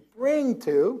that you bring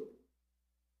to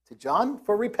John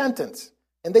for repentance.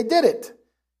 And they did it.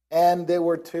 And they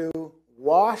were to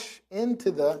wash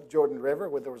into the Jordan River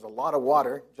where there was a lot of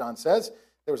water, John says.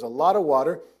 There was a lot of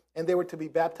water. And they were to be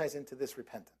baptized into this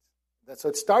repentance. So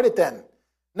it started then.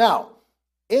 Now,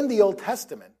 in the Old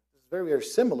Testament, it's very, very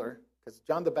similar because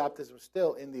John the Baptist was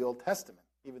still in the Old Testament.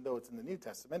 Even though it's in the New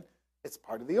Testament, it's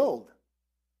part of the Old.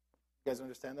 You guys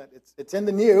understand that? It's in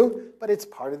the New, but it's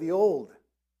part of the Old.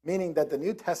 Meaning that the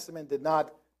New Testament did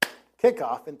not kick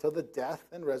off until the death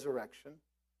and resurrection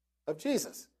of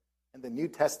Jesus. And the New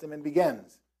Testament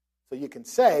begins. So you can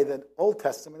say that Old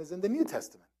Testament is in the New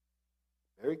Testament.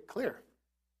 Very clear.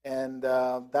 And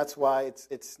that's why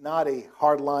it's not a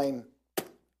hard line.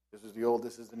 This is the old,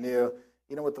 this is the new.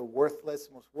 You know what the most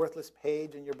worthless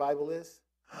page in your Bible is?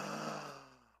 You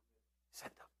said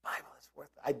the Bible is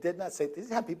worthless. I did not say, this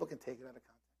is how people can take it out of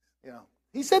context.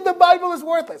 He said the Bible is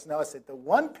worthless. No, I said the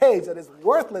one page that is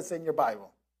worthless in your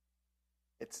Bible.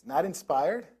 It's not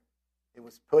inspired. It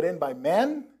was put in by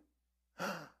men.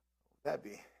 That'd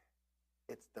be.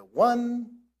 It's the one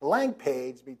blank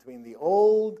page between the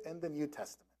Old and the New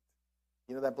Testament.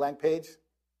 You know that blank page?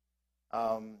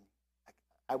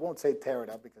 I won't say tear it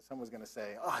up because someone's going to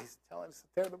say, oh, he's telling us to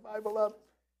tear the Bible up.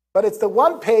 But it's the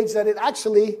one page that it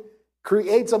actually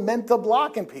creates a mental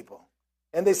block in people.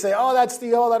 And they say, oh, that's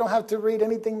the old. I don't have to read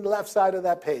anything on the left side of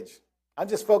that page. I'm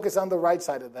just focused on the right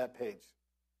side of that page.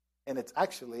 And it's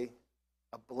actually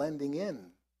a blending in,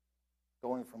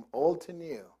 going from old to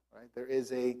new. Right? There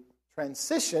is a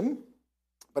transition,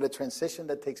 but a transition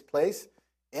that takes place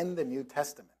in the New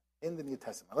Testament. In the New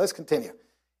Testament. Let's continue.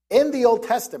 In the Old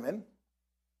Testament,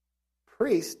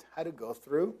 priest had to go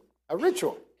through a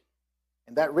ritual.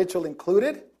 And that ritual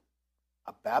included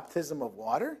a baptism of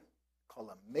water called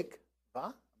a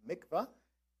mikvah,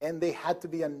 and they had to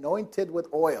be anointed with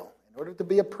oil. In order to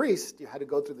be a priest, you had to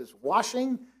go through this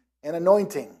washing and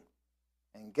anointing.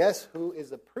 And guess who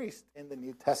is a priest in the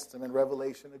New Testament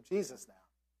revelation of Jesus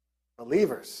now?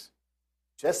 Believers.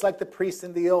 Just like the priests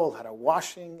in the old had a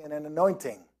washing and an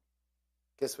anointing.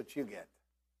 Guess what you get?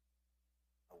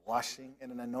 washing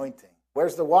and an anointing.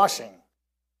 Where's the washing?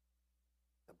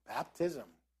 The baptism.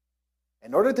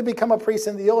 In order to become a priest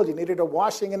in the old, you needed a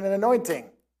washing and an anointing.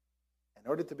 In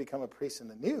order to become a priest in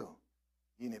the new,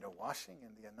 you need a washing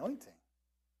and the anointing.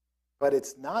 But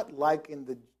it's not like in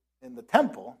the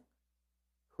temple.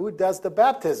 Who does the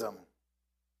baptism?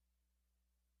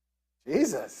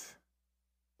 Jesus.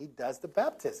 He does the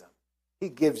baptism. He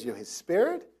gives you his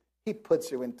spirit. He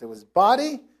puts you into his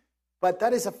body. But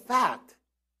that is a fact.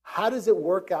 How does it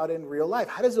work out in real life?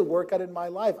 How does it work out in my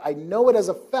life? I know it as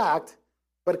a fact,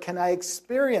 but can I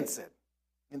experience it?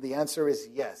 And the answer is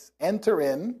yes. Enter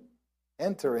in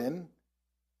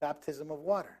baptism of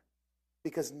water.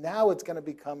 Because now it's going to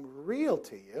become real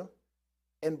to you.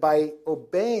 And by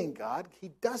obeying God,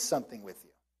 he does something with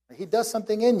you. He does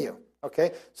something in you.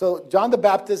 Okay? So John the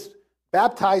Baptist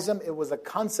baptized them. It was a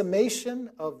consummation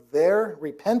of their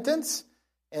repentance.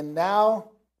 And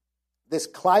now this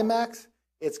climax,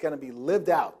 it's going to be lived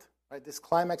out. Right? This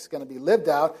climax is going to be lived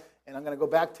out. And I'm going to go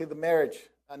back to the marriage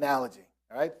analogy.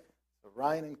 All right? So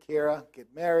Ryan and Kira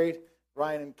get married.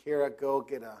 Ryan and Kira go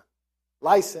get a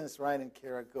license. Ryan and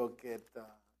Kira go get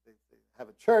they have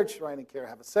a church. Ryan and Kira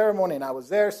have a ceremony, and I was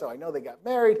there, so I know they got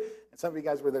married, and some of you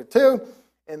guys were there too.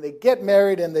 And they get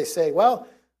married, and they say, well,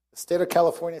 the state of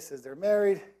California says they're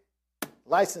married.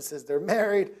 License says they're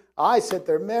married. I said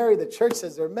they're married. The church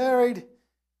says they're married.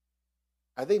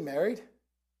 Are they married?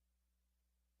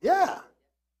 Yeah.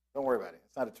 Don't worry about it.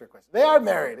 It's not a trick question. They are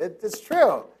married. It's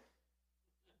true.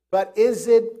 But is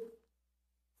it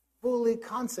fully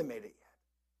consummated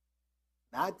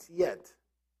yet? Not yet.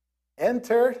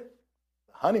 Enter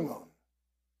the honeymoon.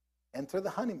 Enter the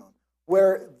honeymoon,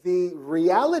 where the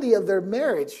reality of their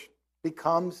marriage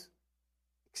becomes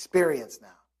experience now.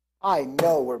 I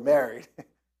know we're married.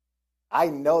 I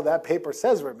know that paper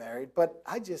says we're married, but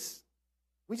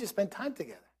we just spent time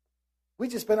together. We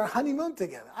just spent our honeymoon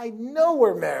together. I know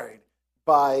we're married.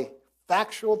 By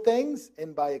factual things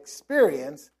and by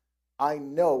experience, I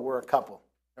know we're a couple,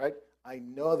 right? I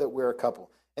know that we're a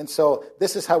couple. And so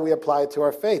this is how we apply it to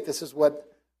our faith. This is what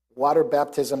water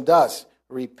baptism does.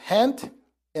 Repent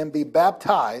and be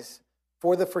baptized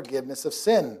for the forgiveness of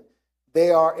sin.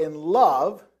 They are in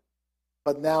love,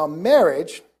 but now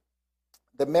marriage,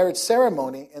 the marriage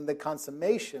ceremony and the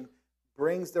consummation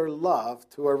brings their love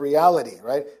to a reality,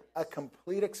 right? A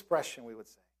complete expression, we would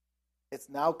say. It's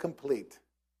now complete.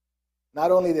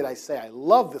 Not only did I say I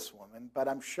love this woman, but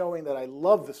I'm showing that I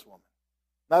love this woman.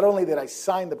 Not only did I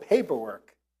sign the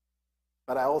paperwork,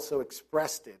 but I also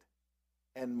expressed it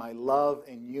and my love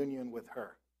and union with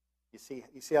her. You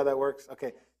see how that works?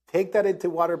 Okay, take that into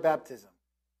water baptism.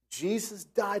 Jesus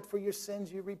died for your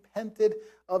sins. You repented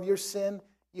of your sin.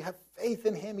 You have faith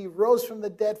in him. He rose from the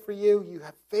dead for you. You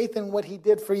have faith in what he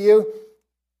did for you.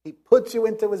 He puts you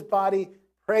into his body.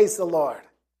 Praise the Lord.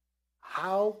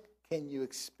 How can you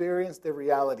experience the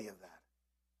reality of that?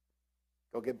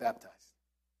 Go get baptized.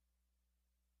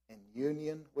 In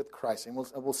union with Christ. And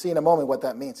we'll see in a moment what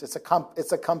that means. It's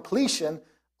a completion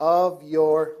of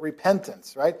your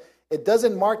repentance, right? It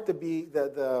doesn't mark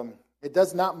it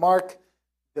does not mark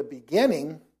the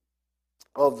beginning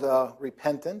of the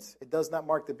repentance. It does not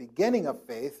mark the beginning of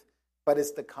faith, but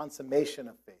it's the consummation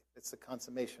of faith. It's the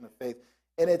consummation of faith.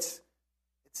 And it's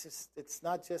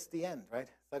not just the end, right?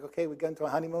 It's like, okay, we got into a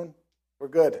honeymoon, we're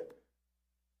good.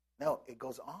 No, it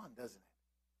goes on, doesn't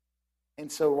it? And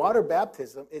so water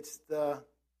baptism, it's the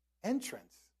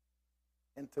entrance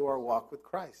into our walk with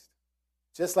Christ.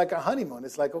 Just like a honeymoon.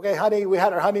 It's like, okay, honey, we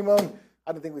had our honeymoon.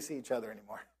 I don't think we see each other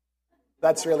anymore.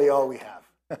 That's really all we have.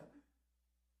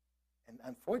 And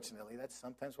unfortunately, that's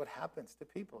sometimes what happens to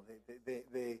people.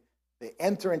 They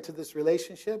enter into this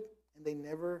relationship and they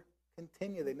never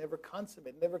continue. They never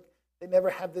consummate. They never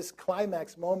have this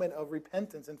climax moment of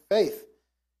repentance and faith.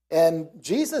 And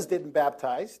Jesus didn't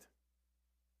baptize.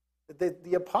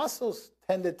 The apostles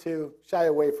tended to shy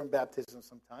away from baptism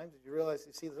sometimes. Did you realize,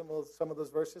 you see some of those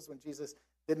verses when Jesus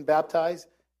didn't baptize,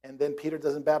 and then Peter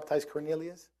doesn't baptize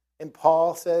Cornelius? And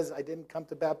Paul says, I didn't come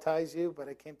to baptize you, but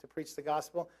I came to preach the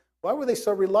gospel. Why were they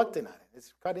so reluctant on it?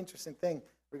 It's quite an interesting thing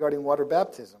regarding water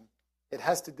baptism. It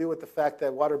has to do with the fact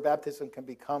that water baptism can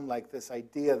become like this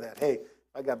idea that, hey,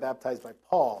 I got baptized by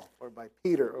Paul or by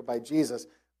Peter or by Jesus.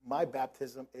 My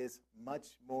baptism is much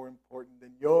more important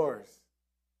than yours.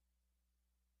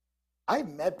 I've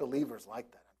met believers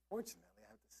like that, unfortunately,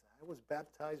 I have to say. I was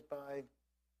baptized by,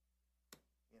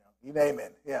 you name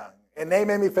it, yeah. And name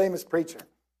any famous preacher.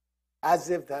 As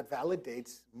if that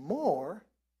validates more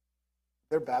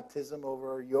their baptism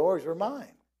over yours or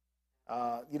mine.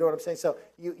 You know what I'm saying? So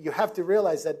you have to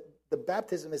realize that the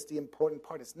baptism is the important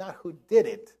part. It's not who did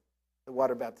it, the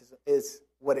water baptism. It's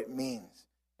what it means.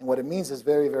 And what it means is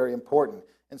very, very important.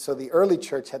 And so the early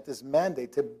church had this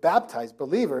mandate to baptize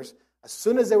believers. As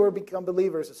soon as they were become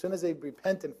believers, as soon as they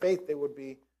repent in faith, they would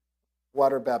be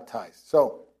water baptized.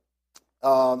 So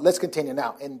let's continue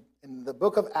now. In the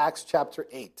book of Acts, chapter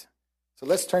 8. So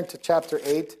let's turn to chapter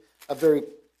 8, a very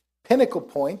pinnacle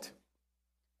point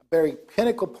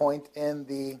in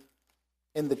the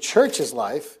church's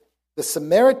life. The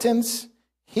Samaritans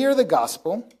hear the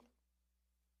gospel,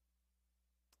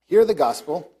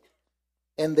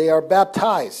 and they are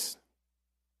baptized.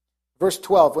 Verse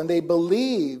 12, when they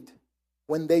believed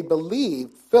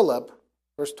Philip,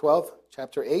 verse 12,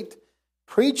 chapter 8,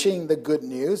 preaching the good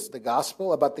news, the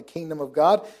gospel about the kingdom of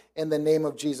God in the name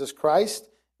of Jesus Christ,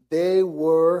 they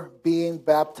were being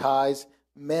baptized,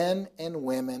 men and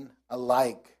women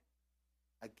alike.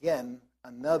 Again,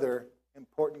 another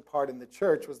important part in the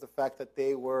church was the fact that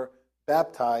they were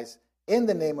baptized in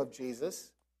the name of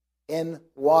Jesus in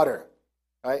water.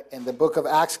 Right? And the book of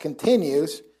Acts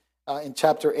continues in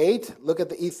chapter 8. Look at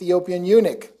the Ethiopian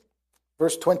eunuch,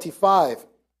 verse 25.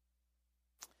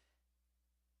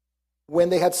 When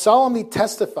they had solemnly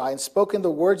testified and spoken the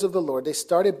words of the Lord, they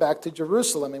started back to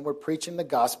Jerusalem and were preaching the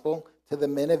gospel to the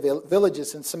men of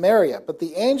villages in Samaria. But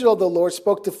the angel of the Lord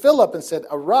spoke to Philip and said,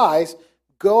 "Arise,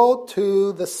 go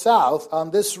to the south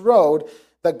on this road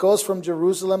that goes from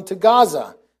Jerusalem to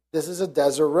Gaza." This is a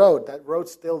desert road. That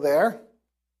road's still there.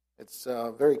 It's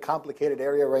a very complicated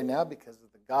area right now because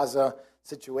of the Gaza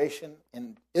situation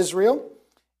in Israel.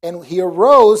 And he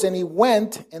arose and he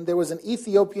went, and there was an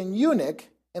Ethiopian eunuch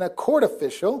and a court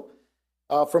official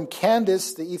from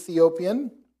Candace, the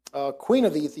Ethiopian, queen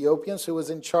of the Ethiopians, who was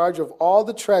in charge of all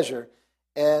the treasure,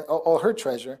 and all her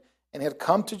treasure, and had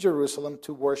come to Jerusalem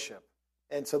to worship.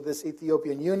 And so this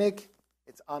Ethiopian eunuch,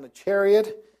 it's on a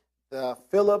chariot.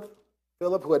 Philip,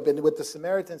 who had been with the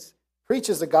Samaritans,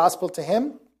 preaches the gospel to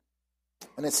him.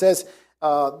 And it says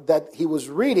that he was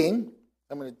reading,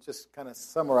 I'm going to just kind of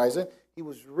summarize it. He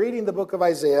was reading the book of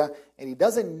Isaiah, and he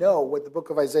doesn't know what the book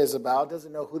of Isaiah is about,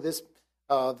 doesn't know who this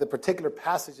the particular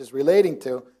passage is relating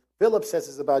to. Philip says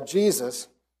it's about Jesus,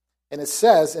 and it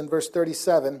says in verse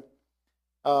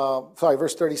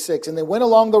 36, and they went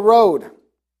along the road,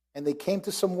 and they came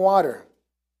to some water.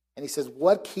 And he says,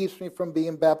 "What keeps me from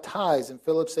being baptized?" And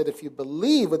Philip said, "If you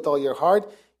believe with all your heart,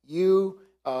 you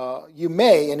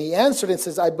may." And he answered and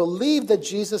says, "I believe that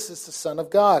Jesus is the Son of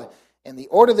God." And they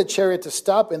ordered the chariot to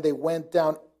stop, and they went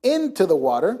down into the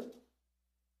water,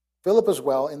 Philip as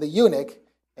well, and the eunuch,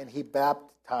 and he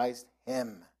baptized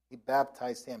him.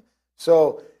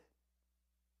 So,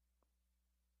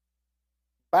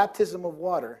 baptism of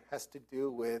water has to do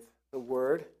with the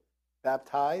word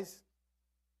baptize.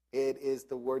 It is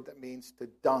the word that means to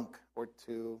dunk or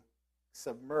to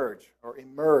submerge or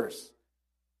immerse.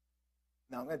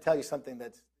 Now, I'm going to tell you something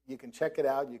that you can check it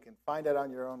out. You can find out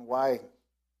on your own why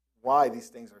these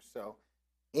things are so.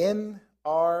 In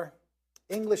our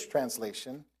English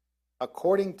translation,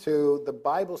 according to the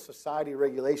Bible Society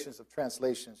regulations of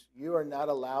translations, you are not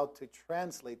allowed to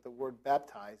translate the word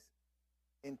baptize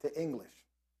into English.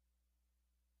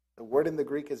 The word in the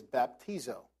Greek is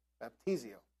baptizo, right,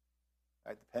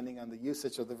 depending on the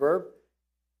usage of the verb.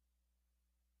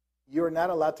 You're not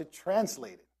allowed to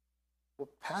translate it. Well,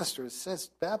 Pastor, it says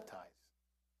baptize.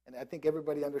 And I think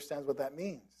everybody understands what that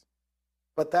means.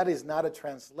 But that is not a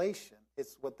translation.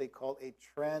 It's what they call a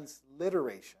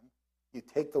transliteration. You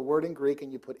take the word in Greek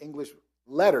and you put English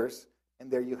letters,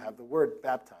 and there you have the word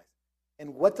baptize.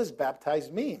 And what does baptize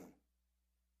mean?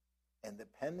 And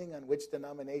depending on which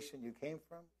denomination you came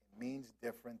from, it means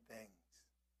different things.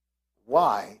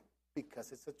 Why?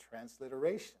 Because it's a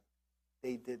transliteration.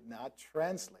 They did not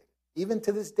translate it. Even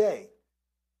to this day,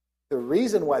 the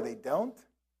reason why they don't,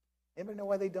 anybody know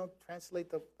why they don't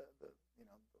translate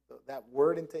that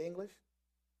word into English?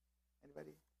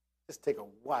 Anybody? Just take a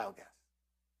wild guess.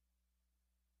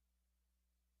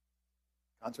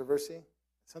 Controversy?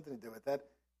 Something to do with that.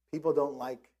 People don't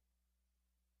like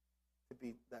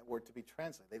that word to be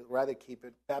translated. They'd rather keep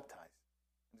it baptized.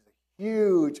 There's a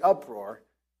huge uproar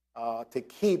to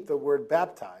keep the word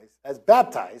baptized as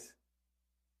baptized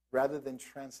rather than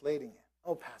translating it.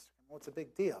 Oh, Pastor, well, it's a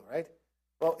big deal, right?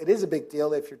 Well, it is a big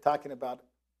deal if you're talking about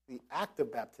the act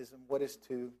of baptism, what is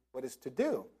to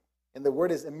do. And the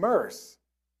word is immerse,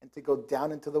 and to go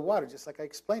down into the water, just like I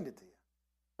explained it to you.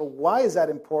 But why is that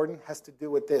important? It has to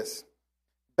do with this.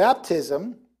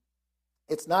 Baptism,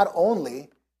 it's not only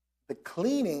the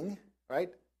cleaning,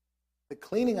 right? The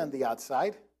cleaning on the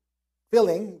outside,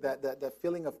 filling, that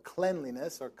feeling of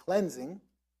cleanliness or cleansing.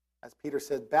 As Peter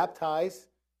said, baptize,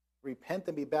 repent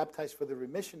and be baptized for the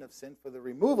remission of sin, for the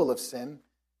removal of sin.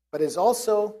 But it's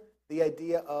also the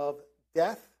idea of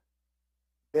death,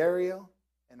 burial,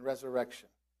 and resurrection.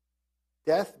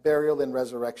 Death, burial, and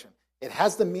resurrection. It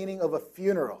has the meaning of a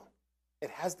funeral. It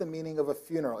has the meaning of a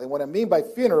funeral. And what I mean by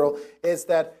funeral is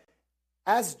that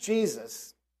as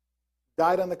Jesus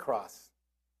died on the cross,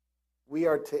 we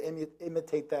are to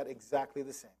imitate that exactly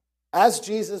the same. As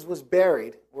Jesus was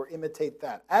buried, we're imitate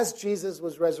that. As Jesus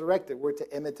was resurrected, we're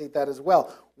to imitate that as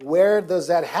well. Where does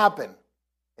that happen?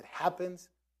 It happens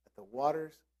at the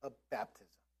waters of baptism.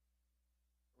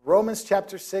 Romans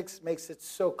chapter 6 makes it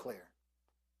so clear.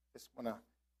 Just want to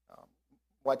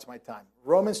watch my time.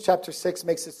 Romans chapter 6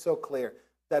 makes it so clear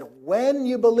that when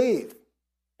you believe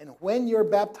and when you're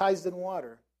baptized in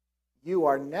water, you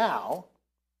are now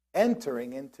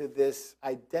entering into this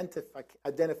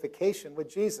identification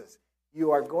with Jesus.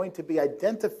 You are going to be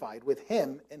identified with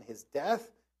him in his death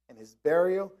and his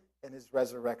burial and his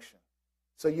resurrection.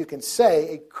 So you can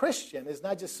say a Christian is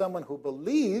not just someone who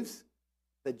believes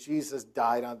that Jesus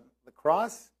died on the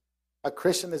cross. A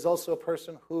Christian is also a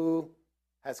person who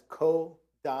has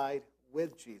co-died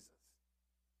with Jesus.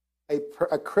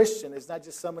 A Christian is not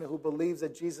just someone who believes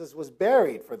that Jesus was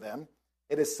buried for them.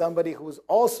 It is somebody who's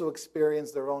also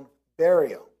experienced their own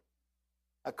burial.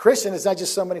 A Christian is not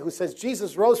just somebody who says,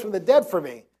 Jesus rose from the dead for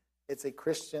me. It's a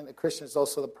Christian. A Christian is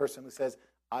also the person who says,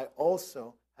 I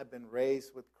also have been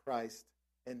raised with Christ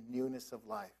in newness of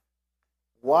life.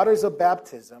 Waters of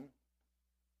baptism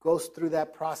goes through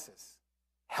that process,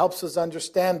 helps us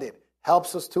understand it,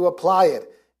 helps us to apply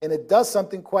it, and it does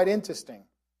something quite interesting.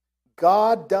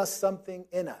 God does something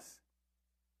in us.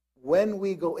 When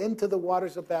we go into the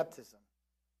waters of baptism,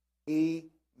 he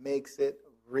makes it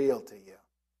real to you,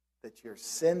 that your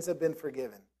sins have been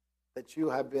forgiven, that you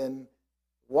have been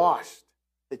washed,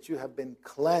 that you have been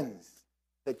cleansed,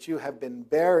 that you have been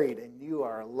buried, and you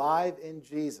are alive in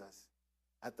Jesus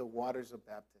at the waters of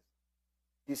baptism.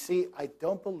 You see, I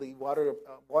don't believe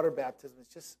water baptism is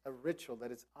just a ritual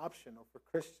that is optional for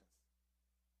Christians.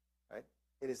 Right?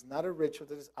 It is not a ritual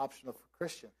that is optional for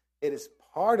Christians. It is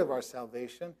part of our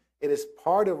salvation. It is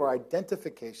part of our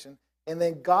identification. And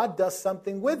then God does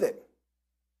something with it.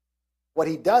 What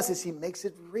he does is he makes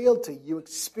it real to you. You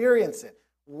experience it.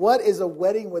 What is a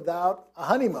wedding without a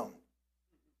honeymoon?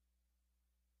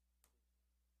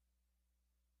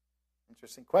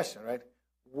 Interesting question, right?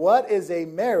 What is a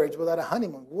marriage without a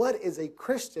honeymoon? What is a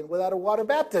Christian without a water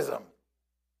baptism?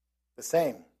 The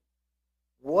same.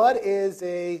 What is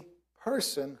a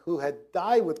person who had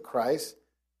died with Christ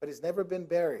but has never been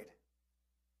buried?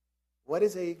 What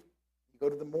is you go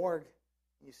to the morgue,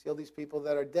 and you see all these people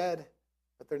that are dead,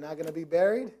 but they're not going to be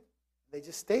buried? They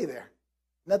just stay there.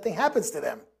 Nothing happens to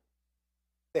them.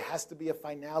 There has to be a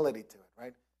finality to it,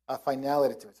 right? A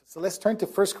finality to it. So let's turn to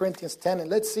 1 Corinthians 10, and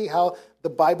let's see how the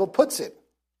Bible puts it.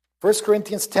 1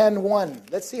 Corinthians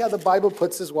 10:1. Let's see how the Bible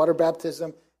puts this water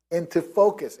baptism into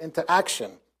focus, into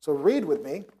action. So read with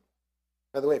me.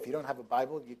 By the way, if you don't have a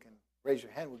Bible, you can raise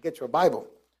your hand. We'll get you a Bible.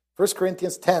 1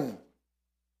 Corinthians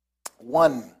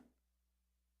 10:1.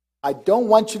 I don't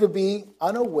want you to be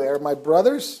unaware, my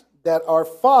brothers, that our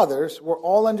fathers were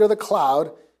all under the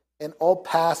cloud and all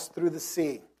passed through the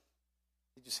sea.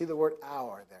 Did you see the word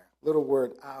our there? Little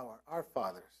word our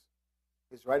fathers.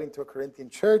 He's writing to a Corinthian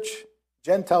church,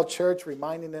 Gentile church,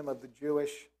 reminding them of the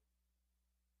Jewish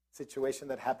situation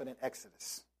that happened in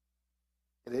Exodus.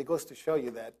 And it goes to show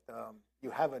you that you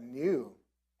have a new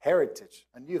heritage,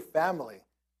 a new family,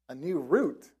 a new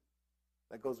root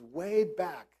that goes way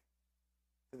back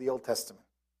to the Old Testament.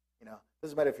 You know, it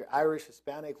doesn't matter if you're Irish,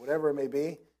 Hispanic, whatever it may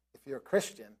be. If you're a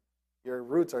Christian, your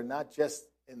roots are not just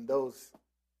in those,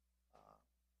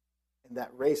 in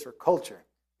that race or culture.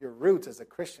 Your roots as a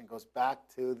Christian goes back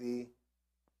to the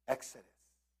Exodus.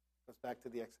 Goes back to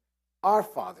the Exodus. Our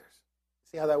fathers.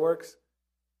 See how that works?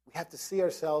 We have to see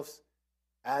ourselves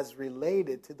as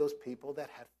related to those people that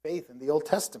had faith in the Old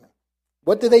Testament.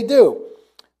 What did they do?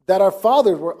 That our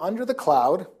fathers were under the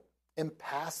cloud and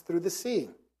passed through the sea.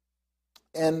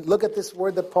 And look at this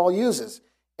word that Paul uses.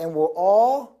 And we're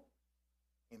all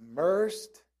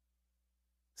immersed,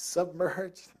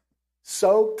 submerged,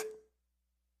 soaked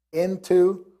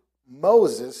into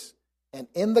Moses and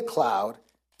in the cloud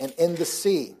and in the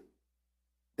sea.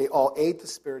 They all ate the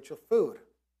spiritual food.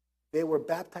 They were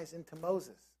baptized into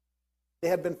Moses. They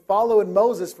had been following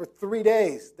Moses for 3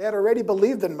 days. They had already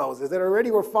believed in Moses. They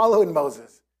already were following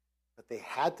Moses. But they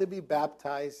had to be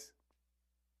baptized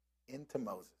into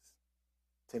Moses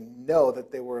to know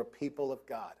that they were a people of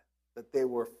God, that they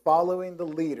were following the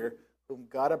leader whom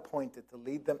God appointed to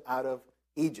lead them out of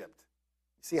Egypt.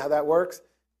 You see how that works?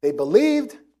 They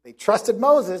believed. They trusted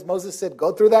Moses. Moses said,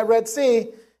 go through that Red Sea.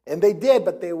 And they did,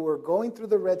 but they were going through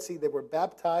the Red Sea. They were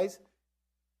baptized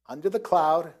under the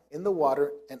cloud, in the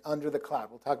water, and under the cloud.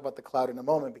 We'll talk about the cloud in a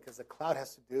moment because the cloud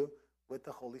has to do with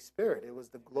the Holy Spirit. It was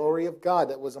the glory of God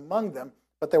that was among them,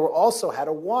 but they were also had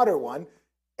a water one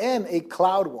and a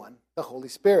cloud one, the Holy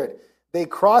Spirit. They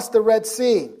crossed the Red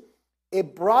Sea.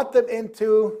 It brought them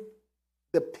into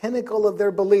the pinnacle of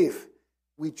their belief.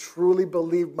 We truly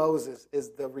believe Moses is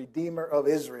the Redeemer of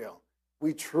Israel.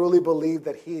 We truly believe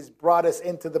that he's brought us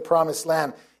into the promised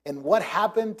land. And what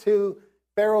happened to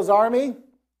Pharaoh's army?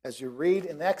 As you read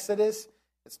in Exodus,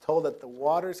 it's told that the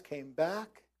waters came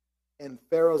back and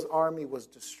Pharaoh's army was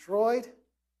destroyed,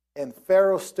 and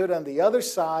Pharaoh stood on the other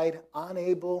side,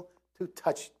 unable to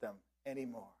touch them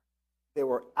anymore. They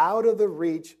were out of the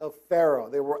reach of Pharaoh.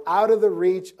 They were out of the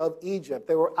reach of Egypt.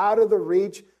 They were out of the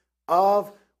reach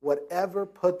of whatever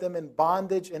put them in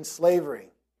bondage and slavery.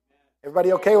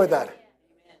 Everybody okay with that?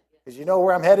 Because you know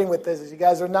where I'm heading with this, as you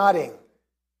guys are nodding.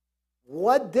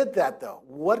 What did that, though?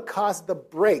 What caused the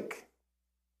break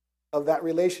of that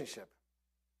relationship?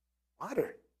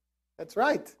 Water. That's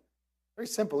right. Very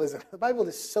simple, isn't it? The Bible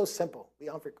is so simple. We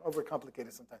overcomplicate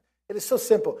it sometimes. It is so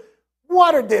simple.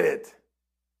 Water did it.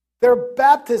 Their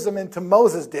baptism into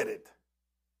Moses did it.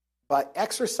 By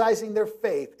exercising their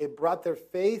faith, it brought their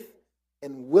faith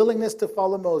and willingness to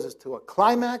follow Moses to a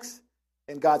climax.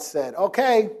 And God said,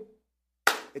 okay,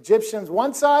 Egyptians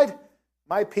one side,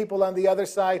 my people on the other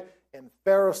side. And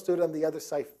Pharaoh stood on the other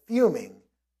side fuming,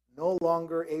 no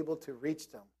longer able to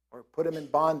reach them or put them in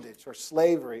bondage or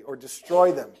slavery or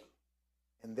destroy them.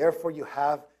 And therefore you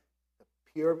have the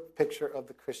pure picture of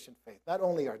the Christian faith. Not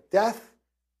only our death,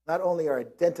 not only our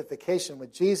identification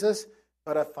with Jesus,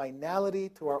 but a finality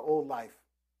to our old life.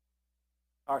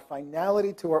 Our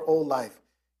finality to our old life.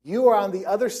 You are on the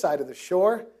other side of the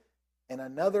shore, and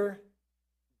another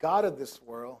god of this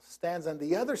world stands on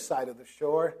the other side of the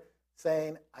shore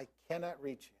saying, I cannot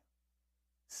reach you.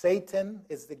 Satan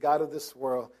is the god of this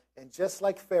world. And just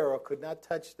like Pharaoh could not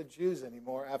touch the Jews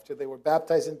anymore after they were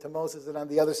baptized into Moses and on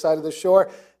the other side of the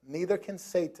shore, neither can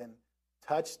Satan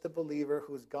touch the believer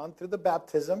who's gone through the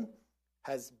baptism,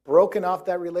 has broken off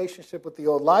that relationship with the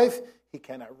old life. He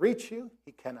cannot reach you.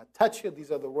 He cannot touch you.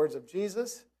 These are the words of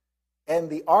Jesus. And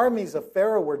the armies of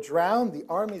Pharaoh were drowned. The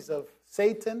armies of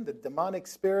Satan, the demonic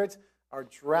spirits, are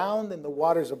drowned in the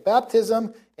waters of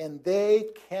baptism, and they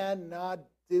cannot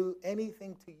do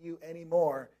anything to you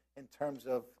anymore in terms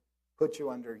of put you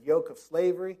under yoke of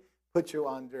slavery, put you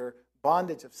under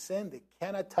bondage of sin. They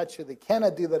cannot touch you. They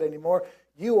cannot do that anymore.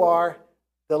 You are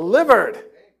delivered.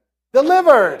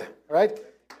 Delivered. Right?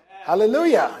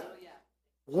 Hallelujah.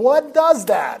 What does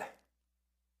that?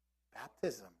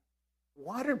 Baptism.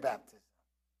 Water baptism.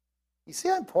 You see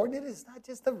how important it is? It's not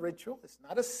just a ritual. It's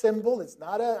not a symbol. It's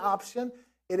not an option.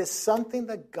 It is something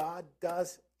that God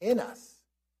does in us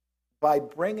by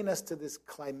bringing us to this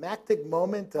climactic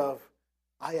moment of,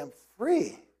 I am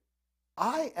free.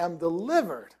 I am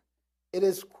delivered. It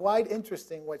is quite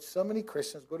interesting what so many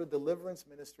Christians go to deliverance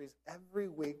ministries every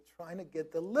week trying to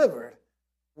get delivered,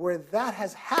 where that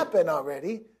has happened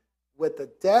already with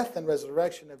the death and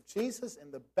resurrection of Jesus,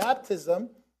 and the baptism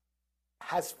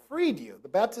has freed you. The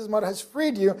baptism water has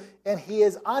freed you, and he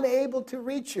is unable to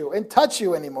reach you and touch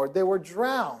you anymore. They were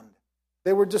drowned.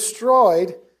 They were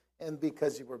destroyed, and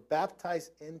because you were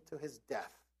baptized into his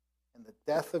death, and the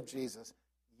death of Jesus,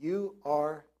 you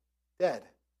are dead.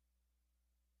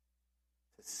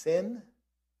 To sin,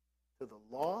 to the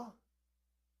law,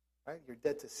 right? You're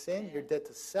dead to sin, you're dead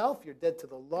to self, you're dead to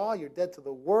the law, you're dead to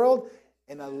the world,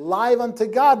 and alive unto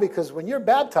God, because when you're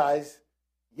baptized,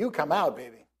 you come out,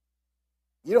 baby.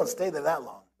 You don't stay there that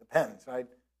long. Depends, right?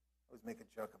 I always make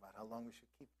a joke about how long we should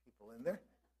keep people in there,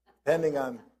 depending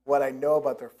on what I know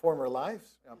about their former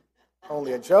lives.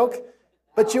 Only a joke.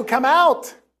 But you come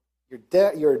out. You're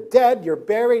dead, you're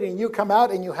buried, and you come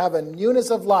out, and you have a newness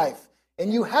of life.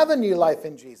 And you have a new life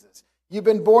in Jesus. You've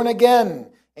been born again,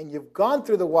 and you've gone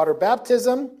through the water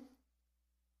baptism.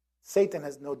 Satan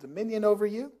has no dominion over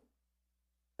you.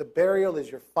 The burial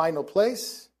is your final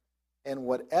place. And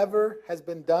whatever has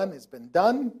been done,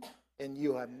 and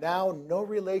you have now no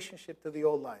relationship to the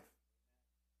old life.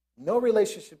 No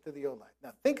relationship to the old life.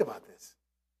 Now think about this.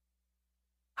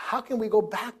 How can we go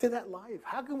back to that life?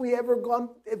 How can we ever go on,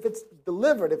 if it's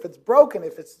delivered, if it's broken,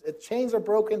 if chains are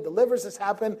broken, deliverance has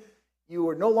happened, you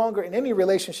are no longer in any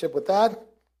relationship with that,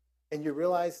 and you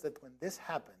realize that when this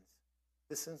happens,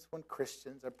 this is when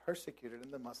Christians are persecuted in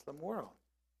the Muslim world.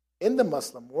 In the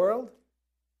Muslim world,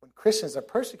 when Christians are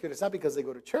persecuted, it's not because they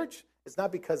go to church. It's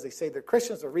not because they say they're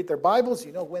Christians or read their Bibles.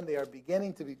 You know when they are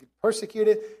beginning to be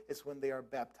persecuted? It's when they are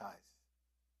baptized.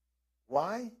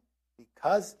 Why?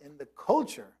 because in the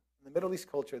culture, in the Middle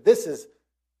East culture, this is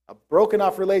a broken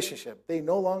off relationship. They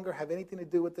no longer have anything to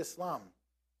do with Islam.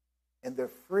 And they're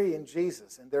free in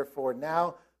Jesus. And therefore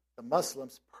now the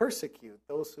Muslims persecute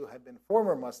those who have been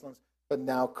former Muslims, but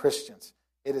now Christians.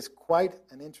 It is quite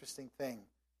an interesting thing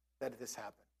that this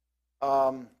happened.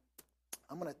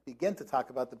 I'm going to begin to talk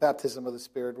about the baptism of the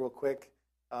Spirit real quick,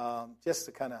 just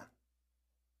to kind of,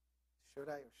 should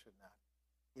I or should not?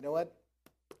 You know what?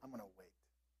 I'm going to wait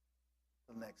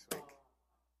till next week.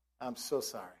 I'm so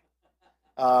sorry.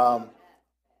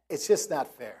 It's just not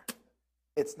fair.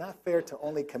 It's not fair to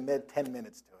only commit 10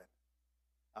 minutes to it.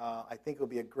 I think it would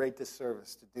be a great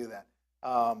disservice to do that.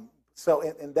 So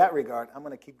in that regard, I'm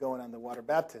going to keep going on the water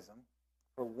baptism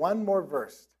for one more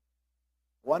verse,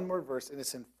 and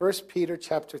it's in 1 Peter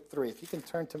chapter 3. If you can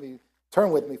turn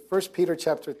with me, 1 Peter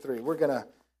chapter 3. We're going to,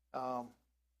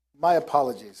 my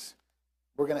apologies,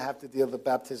 we're going to have to deal with the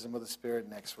baptism of the Spirit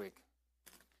next week.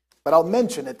 But I'll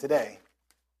mention it today.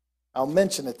 1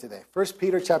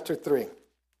 Peter chapter 3.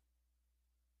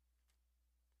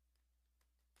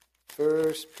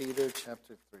 1 Peter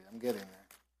chapter 3. I'm getting there.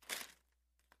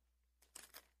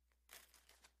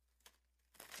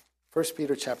 1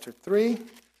 Peter chapter 3.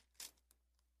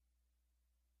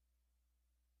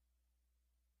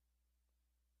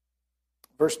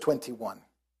 Verse 21.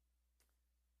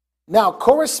 Now,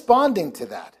 corresponding to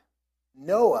that,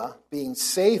 Noah being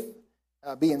saved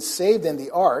in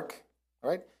the ark,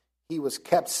 right? He was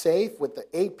kept safe with the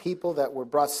 8 people that were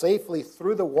brought safely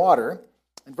through the water.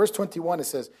 In verse 21, it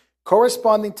says,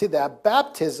 corresponding to that,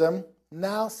 baptism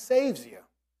now saves you.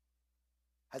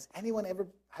 Has anyone ever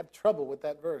had trouble with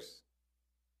that verse?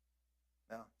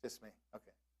 No, just me.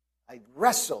 Okay. I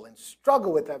wrestle and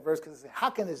struggle with that verse because I say, how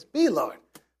can this be, Lord?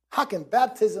 How can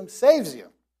baptism saves you?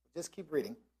 Just keep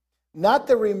reading. Not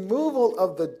the removal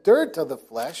of the dirt of the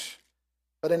flesh,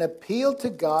 but an appeal to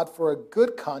God for a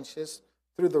good conscience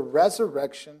through the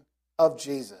resurrection of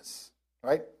Jesus.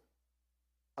 Right?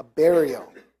 A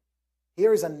burial.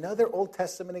 Here is another Old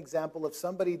Testament example of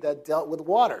somebody that dealt with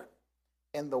water.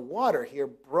 And the water here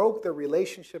broke the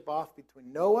relationship off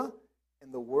between Noah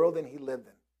and the world that he lived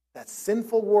in. That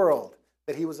sinful world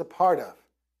that he was a part of.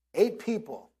 8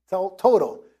 people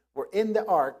total were in the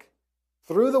ark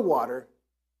through the water,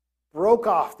 broke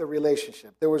off the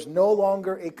relationship. There was no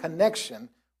longer a connection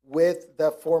with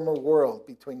the former world,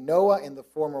 between Noah and the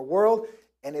former world,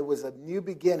 and it was a new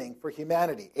beginning for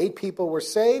humanity. 8 people were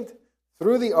saved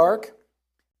through the ark,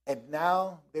 and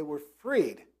now they were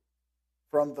freed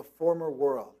from the former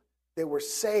world. They were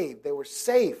saved. They were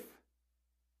safe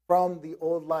from the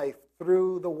old life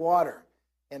through the water.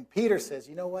 And Peter says,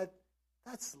 you know what?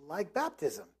 That's like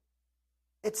baptism.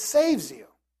 It saves you.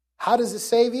 How does it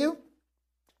save you?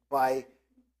 By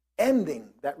ending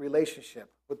that relationship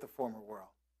with the former world.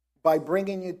 By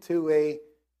bringing you to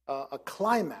a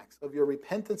climax of your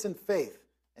repentance and faith.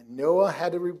 And Noah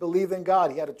had to believe in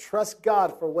God. He had to trust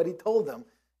God for what he told them.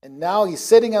 And now he's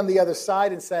sitting on the other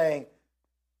side and saying,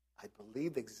 I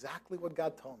believed exactly what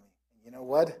God told me. And you know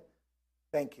what?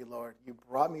 Thank you, Lord. You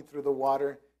brought me through the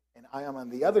water, and I am on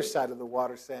the other side of the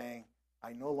water saying,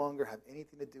 I no longer have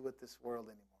anything to do with this world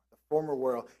anymore, the former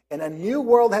world. And a new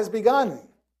world has begun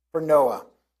for Noah.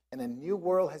 And a new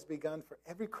world has begun for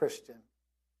every Christian,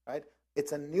 right?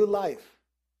 It's a new life,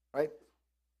 right?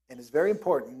 And it's very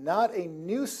important. Not a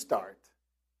new start,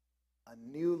 a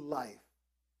new life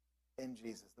in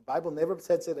Jesus. The Bible never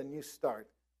says it a new start.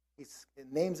 It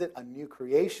names it a new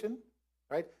creation,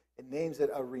 right? It names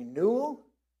it a renewal,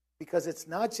 because it's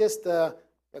not just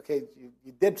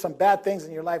you did some bad things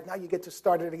in your life, now you get to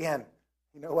start it again.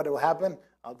 You know what will happen?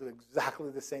 I'll do exactly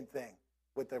the same thing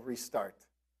with a restart.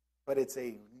 But it's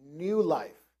a new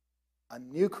life, a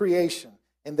new creation,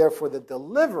 and therefore the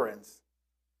deliverance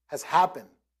has happened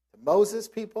to Moses'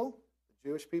 people, the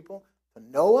Jewish people, to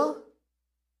Noah,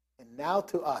 and now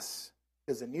to us,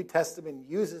 because the New Testament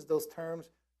uses those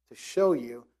terms to show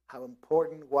you how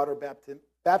important water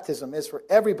baptism is for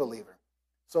every believer.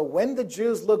 So when the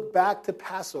Jews look back to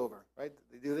Passover, right?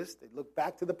 They do this. They look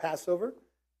back to the Passover.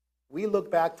 We look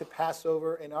back to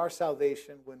Passover in our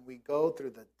salvation when we go through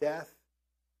the death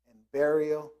and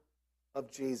burial of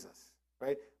Jesus,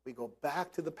 right? We go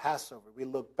back to the Passover. We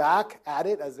look back at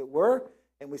it, as it were,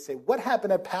 and we say, what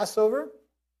happened at Passover?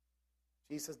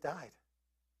 Jesus died.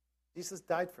 Jesus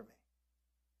died for me.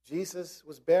 Jesus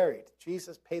was buried.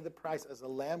 Jesus paid the price as a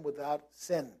lamb without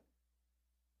sin.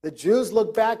 The Jews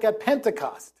look back at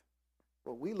Pentecost.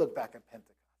 Well, we look back at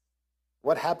Pentecost.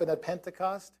 What happened at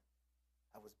Pentecost?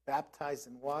 I was baptized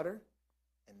in water,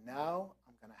 and now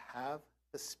I'm going to have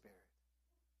the Spirit.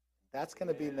 That's going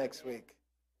to be next week.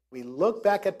 We look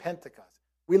back at Pentecost.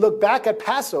 We look back at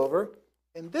Passover,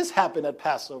 and this happened at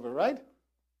Passover, right?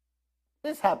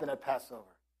 This happened at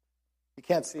Passover. You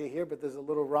can't see it here, but there's a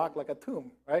little rock like a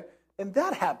tomb, right? And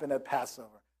that happened at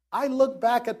Passover. I look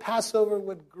back at Passover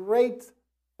with great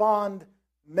fond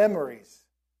memories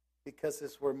because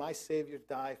it's where my Savior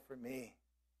died for me.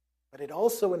 But it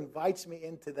also invites me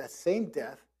into that same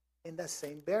death and that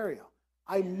same burial.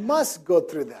 I must go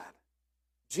through that.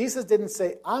 Jesus didn't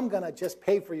say, I'm going to just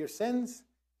pay for your sins.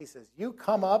 He says, you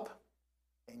come up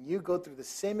and you go through the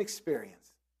same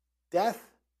experience. Death,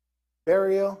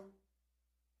 burial,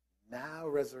 now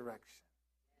resurrection.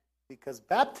 Because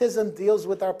baptism deals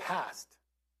with our past,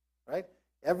 right?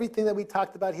 Everything that we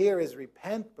talked about here is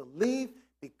repent, believe.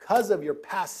 Because of your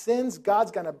past sins, God's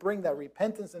going to bring that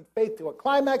repentance and faith to a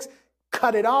climax,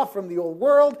 cut it off from the old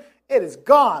world. It is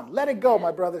gone. Let it go,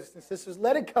 my brothers and sisters.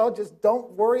 Let it go. Just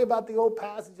don't worry about the old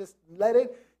past. Just let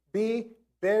it be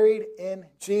buried in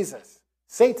Jesus.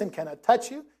 Satan cannot touch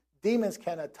you. Demons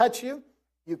cannot touch you.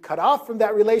 You cut off from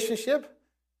that relationship.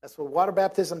 That's what water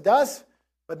baptism does.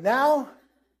 But now,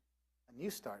 a new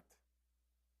start.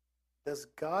 Does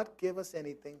God give us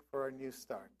anything for a new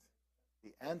start?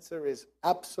 The answer is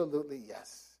absolutely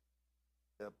yes.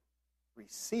 The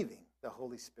receiving the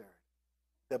Holy Spirit.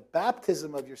 The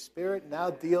baptism of your spirit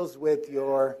now deals with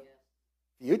your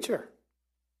future.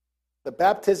 The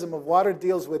baptism of water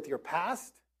deals with your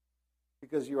past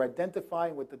because you're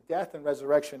identifying with the death and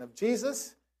resurrection of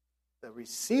Jesus. The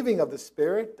receiving of the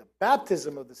Spirit, the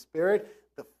baptism of the Spirit,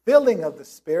 the filling of the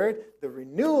Spirit, the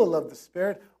renewal of the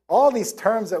Spirit, all these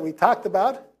terms that we talked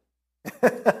about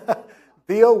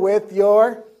deal with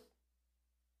your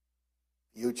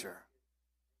future.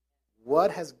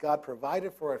 What has God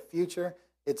provided for our future?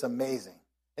 It's amazing.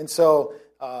 And so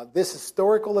this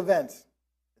historical event,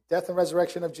 the death and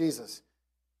resurrection of Jesus,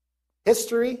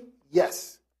 history,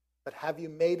 yes, but have you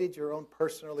made it your own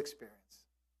personal experience?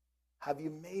 Have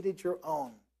you made it your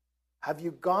own? Have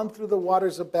you gone through the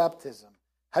waters of baptism?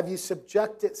 Have you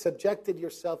subjected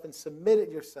yourself and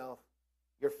submitted yourself,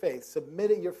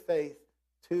 submitted your faith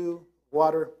to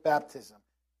water baptism?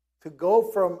 To go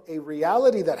from a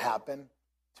reality that happened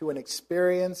to an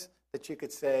experience that you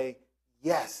could say,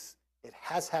 yes, it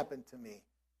has happened to me.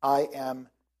 I am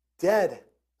dead.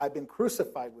 I've been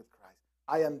crucified with Christ.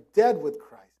 I am dead with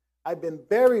Christ. I've been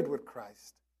buried with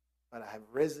Christ, but I have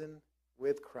risen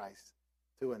with Christ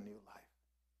to a new life.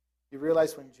 You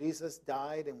realize when Jesus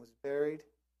died and was buried,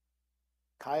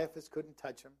 Caiaphas couldn't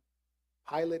touch him.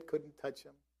 Pilate couldn't touch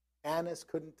him. Annas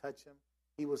couldn't touch him.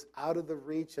 He was out of the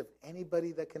reach of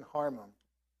anybody that can harm him.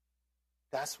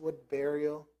 That's what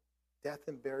death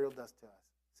and burial does to us.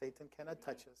 Satan cannot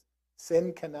touch us.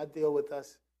 Sin cannot deal with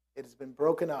us. It has been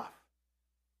broken off.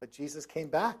 But Jesus came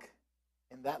back.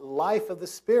 And that life of the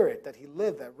Spirit that he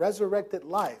lived, that resurrected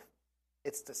life,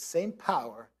 it's the same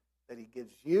power that he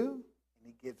gives you and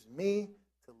he gives me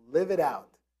to live it out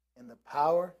in the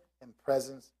power and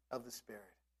presence of the Spirit.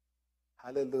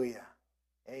 Hallelujah.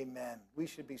 Amen. We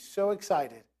should be so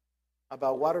excited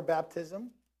about water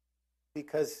baptism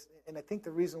because, and I think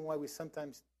the reason why we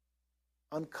sometimes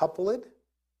uncouple it,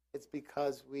 it's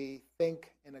because we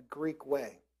think in a Greek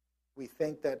way. We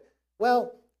think that,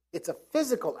 well, it's a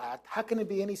physical act. How can it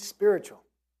be any spiritual?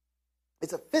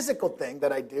 It's a physical thing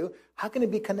that I do. How can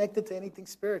it be connected to anything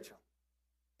spiritual?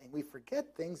 And we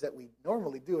forget things that we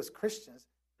normally do as Christians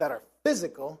that are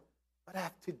physical, but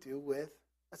have to do with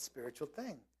a spiritual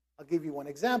thing. I'll give you one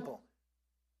example.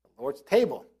 The Lord's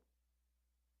table.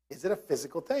 Is it a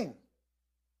physical thing?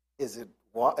 Is it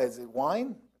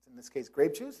wine? In this case,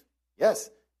 grape juice?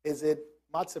 Yes. Is it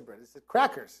matzah bread? Is it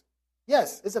crackers?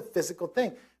 Yes, it's a physical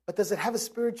thing. But does it have a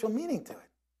spiritual meaning to it?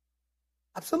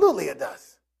 Absolutely it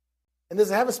does. And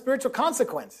does it have a spiritual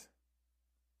consequence?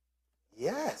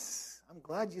 Yes. I'm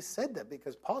glad you said that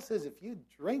because Paul says if you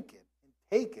drink it and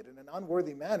take it in an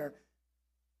unworthy manner,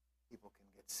 people can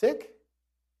get sick,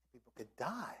 people could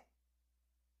die.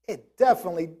 It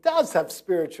definitely does have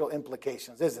spiritual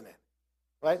implications, isn't it?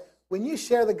 Right? When you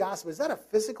share the gospel, is that a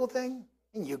physical thing?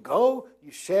 And you go, you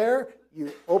share,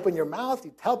 you open your mouth,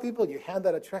 you tell people, you hand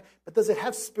out a tract. But does it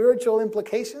have spiritual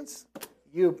implications?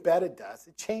 You bet it does.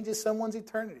 It changes someone's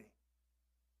eternity.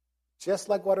 Just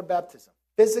like water baptism.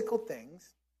 Physical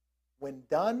things, when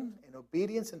done in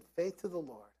obedience and faith to the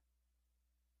Lord,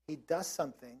 he does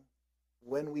something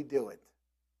when we do it.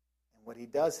 And what he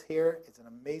does here is an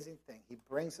amazing thing. He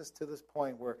brings us to this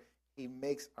point where he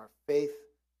makes our faith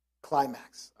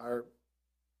climax, our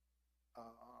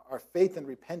faith and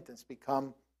repentance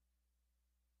become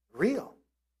real.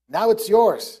 Now it's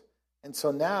yours. And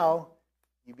so now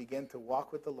you begin to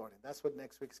walk with the Lord. And that's what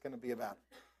next week's going to be about.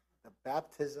 The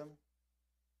baptism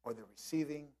or the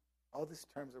receiving, all these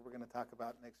terms that we're going to talk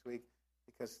about next week,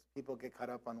 because people get caught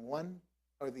up on one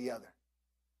or the other.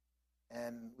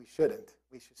 And we shouldn't.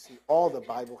 We should see all the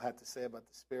Bible had to say about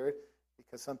the Spirit,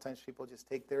 because sometimes people just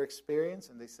take their experience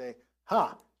and they say,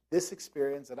 this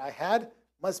experience that I had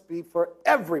must be for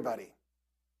everybody.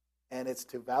 And it's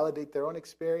to validate their own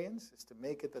experience. It's to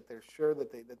make it that they're sure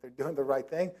that they're doing the right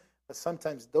thing. But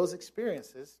sometimes those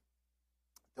experiences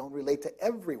don't relate to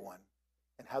everyone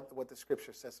and what the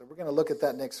Scripture says. So we're going to look at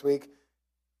that next week.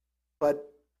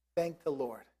 But thank the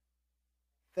Lord.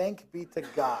 Thank be to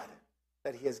God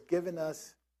that He has given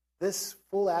us this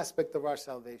full aspect of our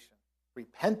salvation: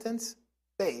 repentance,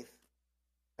 faith,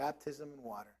 baptism, and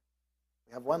water.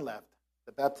 We have one left,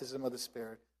 the baptism of the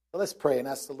Spirit. So let's pray and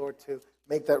ask the Lord to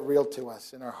make that real to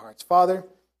us in our hearts. Father,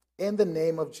 in the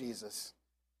name of Jesus,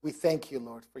 we thank you,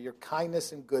 Lord, for your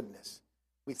kindness and goodness.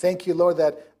 We thank you, Lord,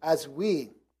 that as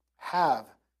we have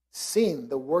seen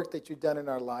the work that you've done in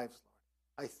our lives,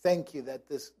 Lord, I thank you that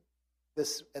this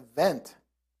event,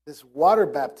 this water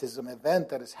baptism event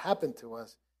that has happened to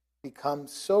us,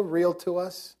 becomes so real to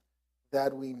us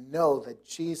that we know that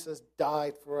Jesus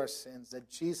died for our sins, that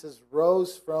Jesus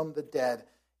rose from the dead,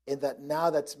 and that now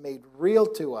that's made real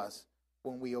to us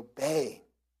when we obey.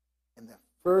 And the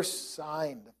first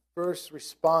sign, the first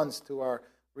response to our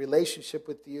relationship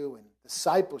with you and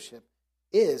discipleship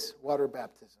is water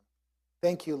baptism.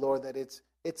 Thank you, Lord, that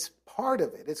it's part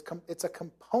of it. It's a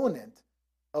component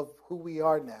of who we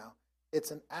are now.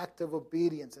 It's an act of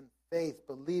obedience and faith,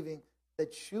 believing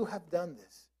that you have done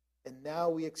this, and now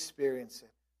we experience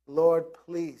it. Lord,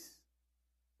 please,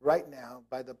 right now,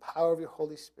 by the power of your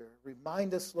Holy Spirit,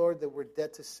 remind us, Lord, that we're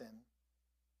dead to sin.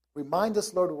 Remind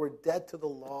us, Lord, we're dead to the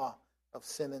law of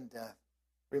sin and death.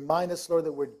 Remind us, Lord,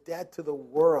 that we're dead to the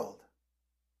world.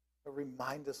 But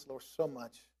remind us, Lord, so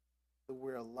much that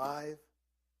we're alive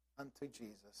unto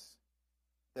Jesus,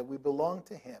 that we belong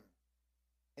to him,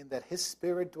 and that his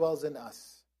Spirit dwells in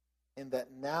us, and that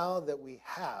now that we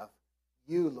have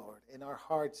you, Lord, in our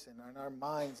hearts and in our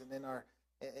minds and in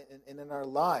our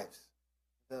lives,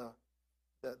 the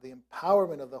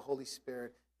empowerment of the Holy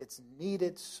Spirit, it's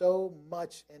needed so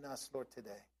much in us, Lord,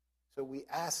 today. So we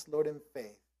ask, Lord, in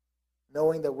faith,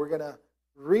 knowing that we're going to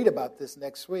read about this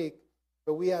next week,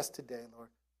 but we ask today, Lord,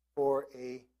 for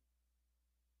a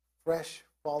fresh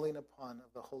falling upon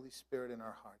of the Holy Spirit in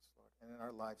our hearts, Lord, and in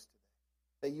our lives today.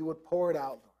 That you would pour it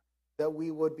out, Lord, that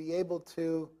we would be able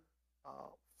to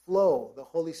flow the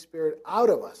Holy Spirit out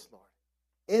of us, Lord,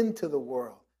 into the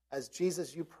world. As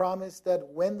Jesus, you promised that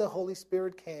when the Holy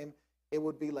Spirit came, it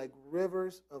would be like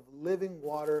rivers of living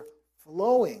water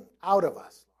flowing out of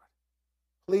us, Lord.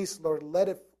 Please, Lord, let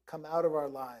it come out of our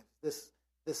lives,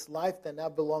 this life that now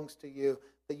belongs to you,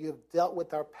 that you have dealt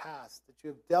with our past, that you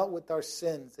have dealt with our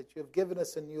sins, that you have given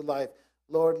us a new life.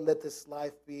 Lord, let this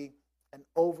life be an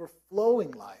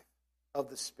overflowing life of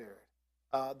the Spirit,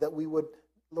 that we would,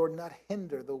 Lord, not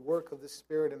hinder the work of the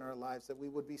Spirit in our lives, that we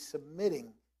would be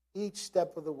submitting each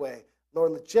step of the way.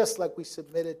 Lord, just like we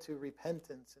submitted to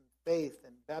repentance and faith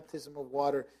and baptism of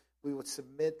water, we would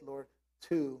submit, Lord,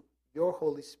 to your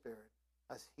Holy Spirit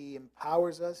as he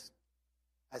empowers us,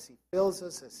 as he fills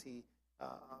us, as he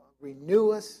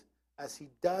renews us, as he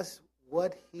does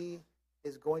what he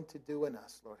is going to do in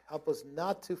us, Lord. Help us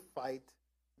not to fight,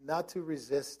 not to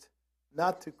resist,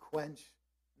 not to quench,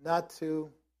 not to,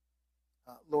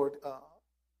 Lord,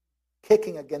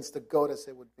 kicking against the goat as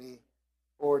it would be,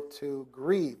 or to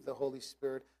grieve the Holy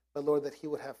Spirit, but Lord, that he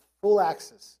would have full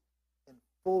access and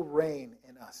full reign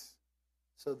in us.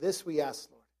 So this we ask,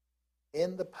 Lord,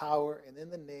 in the power and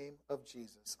in the name of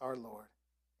Jesus, our Lord.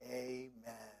 Amen.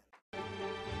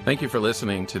 Thank you for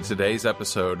listening to today's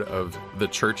episode of the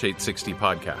Church 860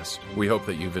 podcast. We hope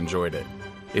that you've enjoyed it.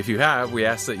 If you have, we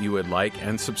ask that you would like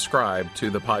and subscribe to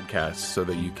the podcast so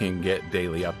that you can get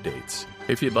daily updates.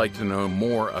 If you'd like to know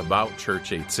more about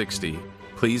Church 860,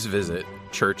 please visit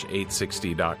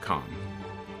church860.com.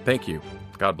 Thank you.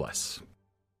 God bless.